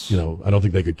 Yes. I don't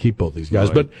think they could keep both these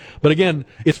guys. Right. But again,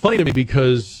 it's funny to me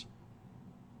because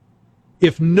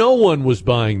if no one was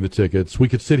buying the tickets, we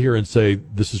could sit here and say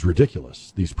this is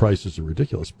ridiculous. These prices are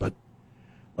ridiculous. But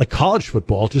like college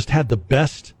football just had the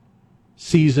best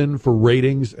season for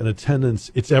ratings and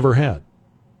attendance it's ever had.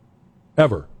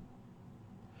 Ever.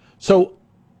 So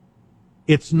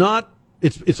it's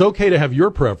okay to have your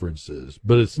preferences,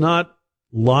 but it's not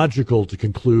logical to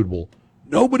conclude, well,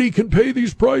 nobody can pay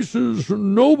these prices.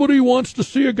 Nobody wants to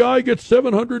see a guy get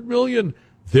 $700 million.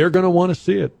 They're going to want to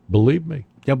see it. Believe me.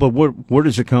 Yeah, but where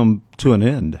does it come to an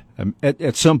end?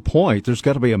 At some point, there's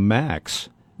got to be a max.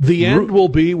 The end will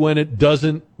be when it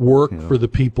doesn't work for the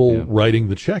people writing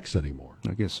the checks anymore.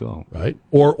 I guess so. Right?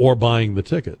 Or buying the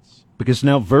tickets. Because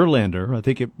now Verlander, I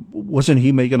think wasn't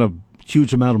he making a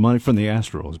huge amount of money from the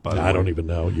Astros? By the way, I don't even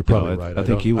know. You're probably right. I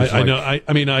think he was. I know.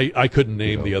 I couldn't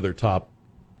name the other top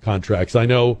contracts. I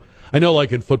know.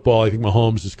 Like in football, I think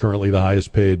Mahomes is currently the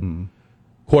highest paid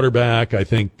quarterback. I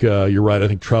think you're right. I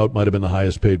think Trout might have been the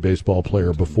highest paid baseball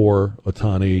player before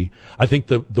Ohtani. I think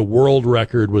the world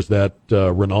record was that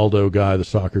Ronaldo guy, the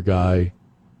soccer guy.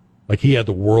 Like he had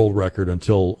the world record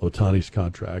until Ohtani's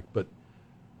contract. But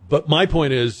my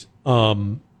point is,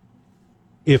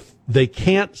 if they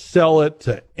can't sell it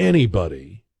to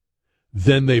anybody,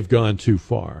 then they've gone too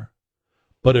far.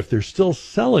 But if they're still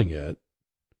selling it,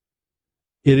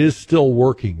 it is still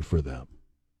working for them.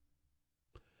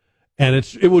 And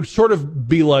it would sort of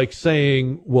be like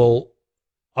saying, well,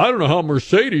 I don't know how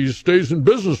Mercedes stays in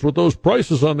business with those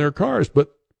prices on their cars,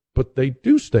 but they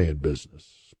do stay in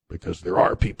business because there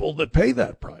are people that pay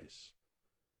that price.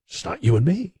 It's not you and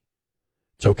me.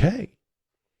 It's okay.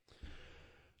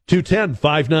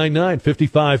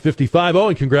 210-599-5555. Oh,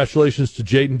 and congratulations to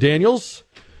Jaden Daniels,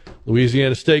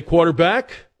 Louisiana State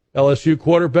quarterback, LSU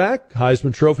quarterback,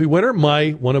 Heisman Trophy winner.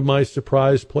 One of my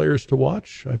surprise players to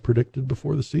watch. I predicted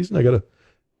before the season. I gotta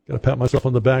pat myself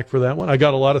on the back for that one. I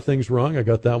got a lot of things wrong. I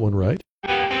got that one right.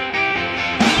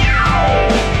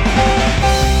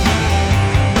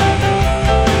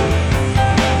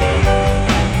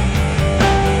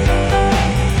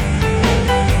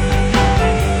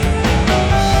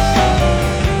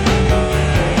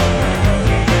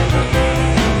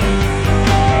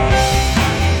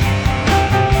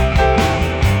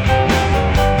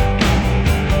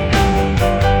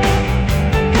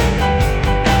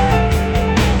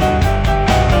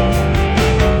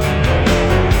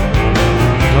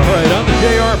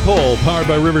 Oral, powered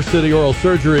by River City Oral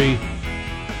Surgery.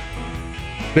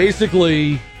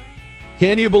 Basically,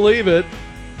 can you believe it?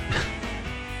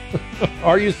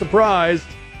 Are you surprised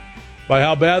by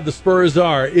how bad the Spurs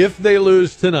are? If they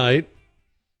lose tonight,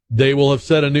 they will have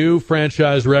set a new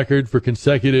franchise record for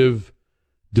consecutive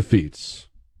defeats.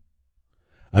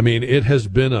 I mean, it has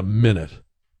been a minute,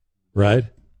 right?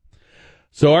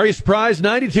 So are you surprised?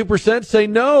 92% say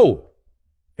no.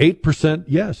 8%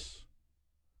 yes.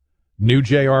 New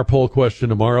JR poll question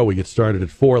tomorrow. We get started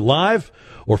at 4 live,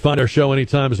 or find our show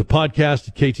anytime as a podcast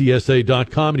at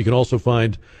ktsa.com. And you can also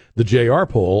find the JR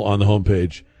poll on the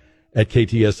homepage at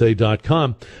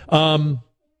ktsa.com.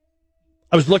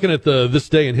 I was looking at the This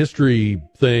Day in History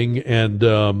thing, and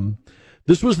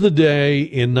this was the day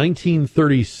in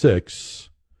 1936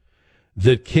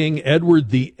 that King Edward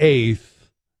VIII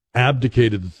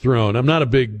abdicated the throne. I'm not a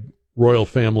big royal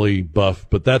family buff,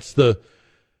 but that's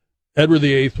Edward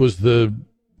VIII was the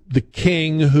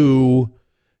king who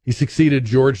he succeeded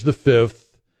George V,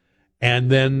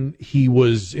 and then he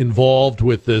was involved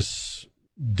with this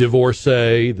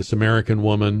divorcee, this American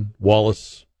woman,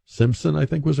 Wallis Simpson, I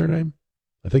think was her name.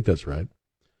 I think that's right.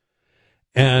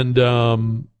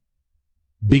 And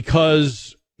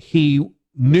because he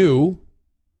knew,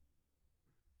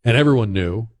 and everyone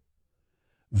knew,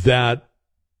 that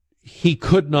he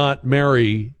could not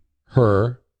marry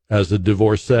her as a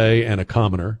divorcee and a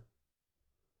commoner,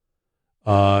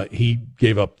 he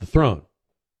gave up the throne.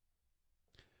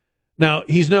 Now,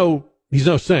 he's no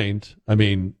saint. I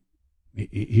mean,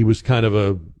 he was kind of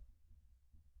a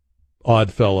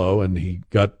odd fellow, and he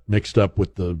got mixed up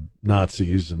with the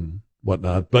Nazis and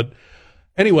whatnot. But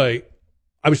anyway,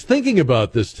 I was thinking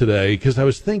about this today because I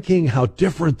was thinking how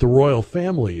different the royal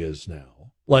family is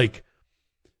now. Like,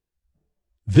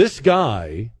 this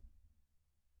guy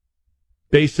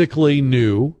basically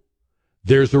knew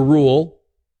there's a rule,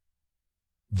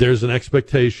 there's an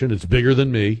expectation, it's bigger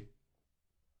than me.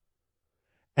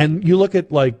 And you look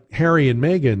at like Harry and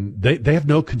Meghan, they have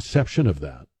no conception of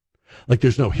that. Like,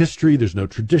 there's no history, there's no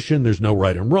tradition, there's no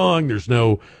right and wrong, there's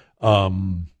no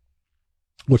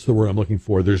what's the word I'm looking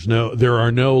for? There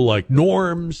are no like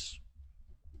norms.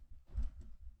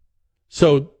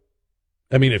 So,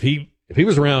 I mean, if he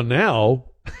was around now,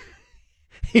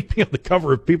 he'd be on the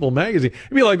cover of People magazine.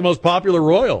 He'd be like the most popular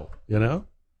royal, you know?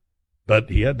 But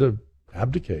he had to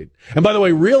abdicate. And by the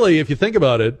way, really, if you think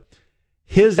about it,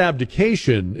 his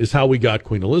abdication is how we got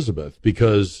Queen Elizabeth,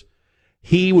 because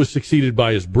he was succeeded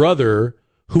by his brother,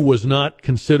 who was not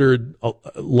considered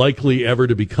likely ever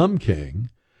to become king.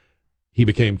 He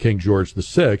became King George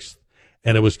VI,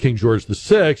 and it was King George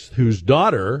VI whose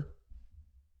daughter,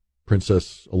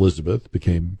 Princess Elizabeth,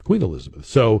 became Queen Elizabeth.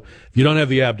 So if you don't have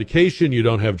the abdication, you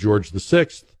don't have George VI.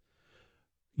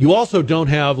 You also don't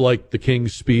have, like, the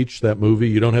King's Speech, that movie.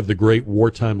 You don't have the great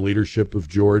wartime leadership of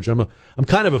George.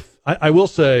 I will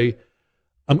say,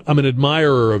 I'm an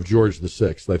admirer of George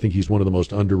VI. I think he's one of the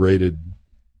most underrated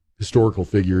historical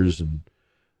figures, and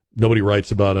nobody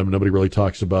writes about him. Nobody really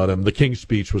talks about him. The King's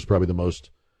Speech was probably the most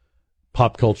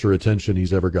pop culture attention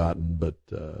he's ever gotten, but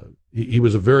he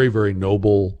was a very, very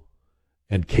noble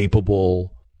and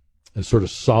capable and sort of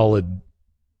solid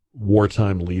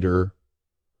wartime leader,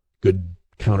 good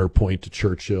counterpoint to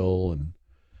Churchill, and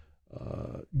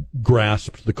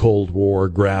grasped the Cold War,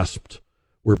 grasped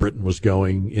where Britain was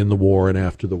going in the war and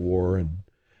after the war.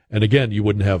 And again, you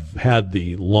wouldn't have had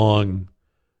the long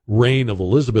reign of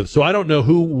Elizabeth. So I don't know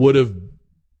who would have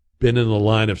been in the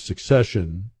line of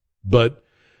succession, but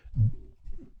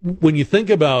when you think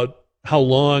about how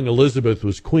long Elizabeth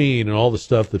was queen and all the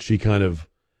stuff that she kind of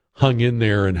hung in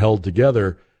there and held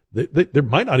together, there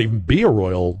might not even be a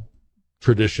royal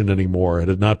tradition anymore had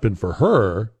it not been for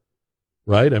her,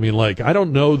 right? I mean, like, I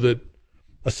don't know that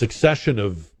a succession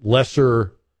of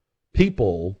lesser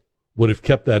people would have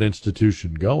kept that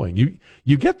institution going.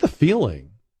 You get the feeling,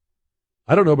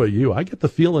 I don't know about you, I get the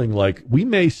feeling like we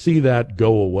may see that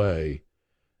go away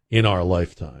in our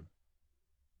lifetime.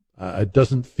 It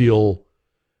doesn't feel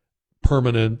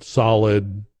permanent,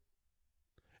 solid,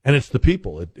 and it's the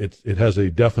people. It has a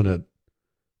definite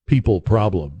people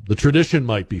problem. The tradition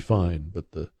might be fine,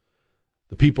 but the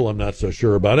people I'm not so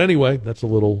sure about. Anyway, that's a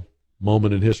little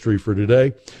moment in history for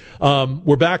today.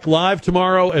 We're back live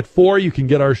tomorrow at 4. You can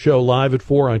get our show live at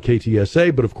 4 on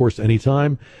KTSA, but of course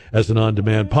anytime as an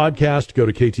on-demand podcast. Go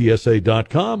to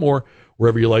ktsa.com or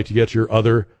wherever you like to get your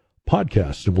other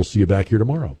podcasts, and we'll see you back here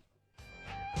tomorrow.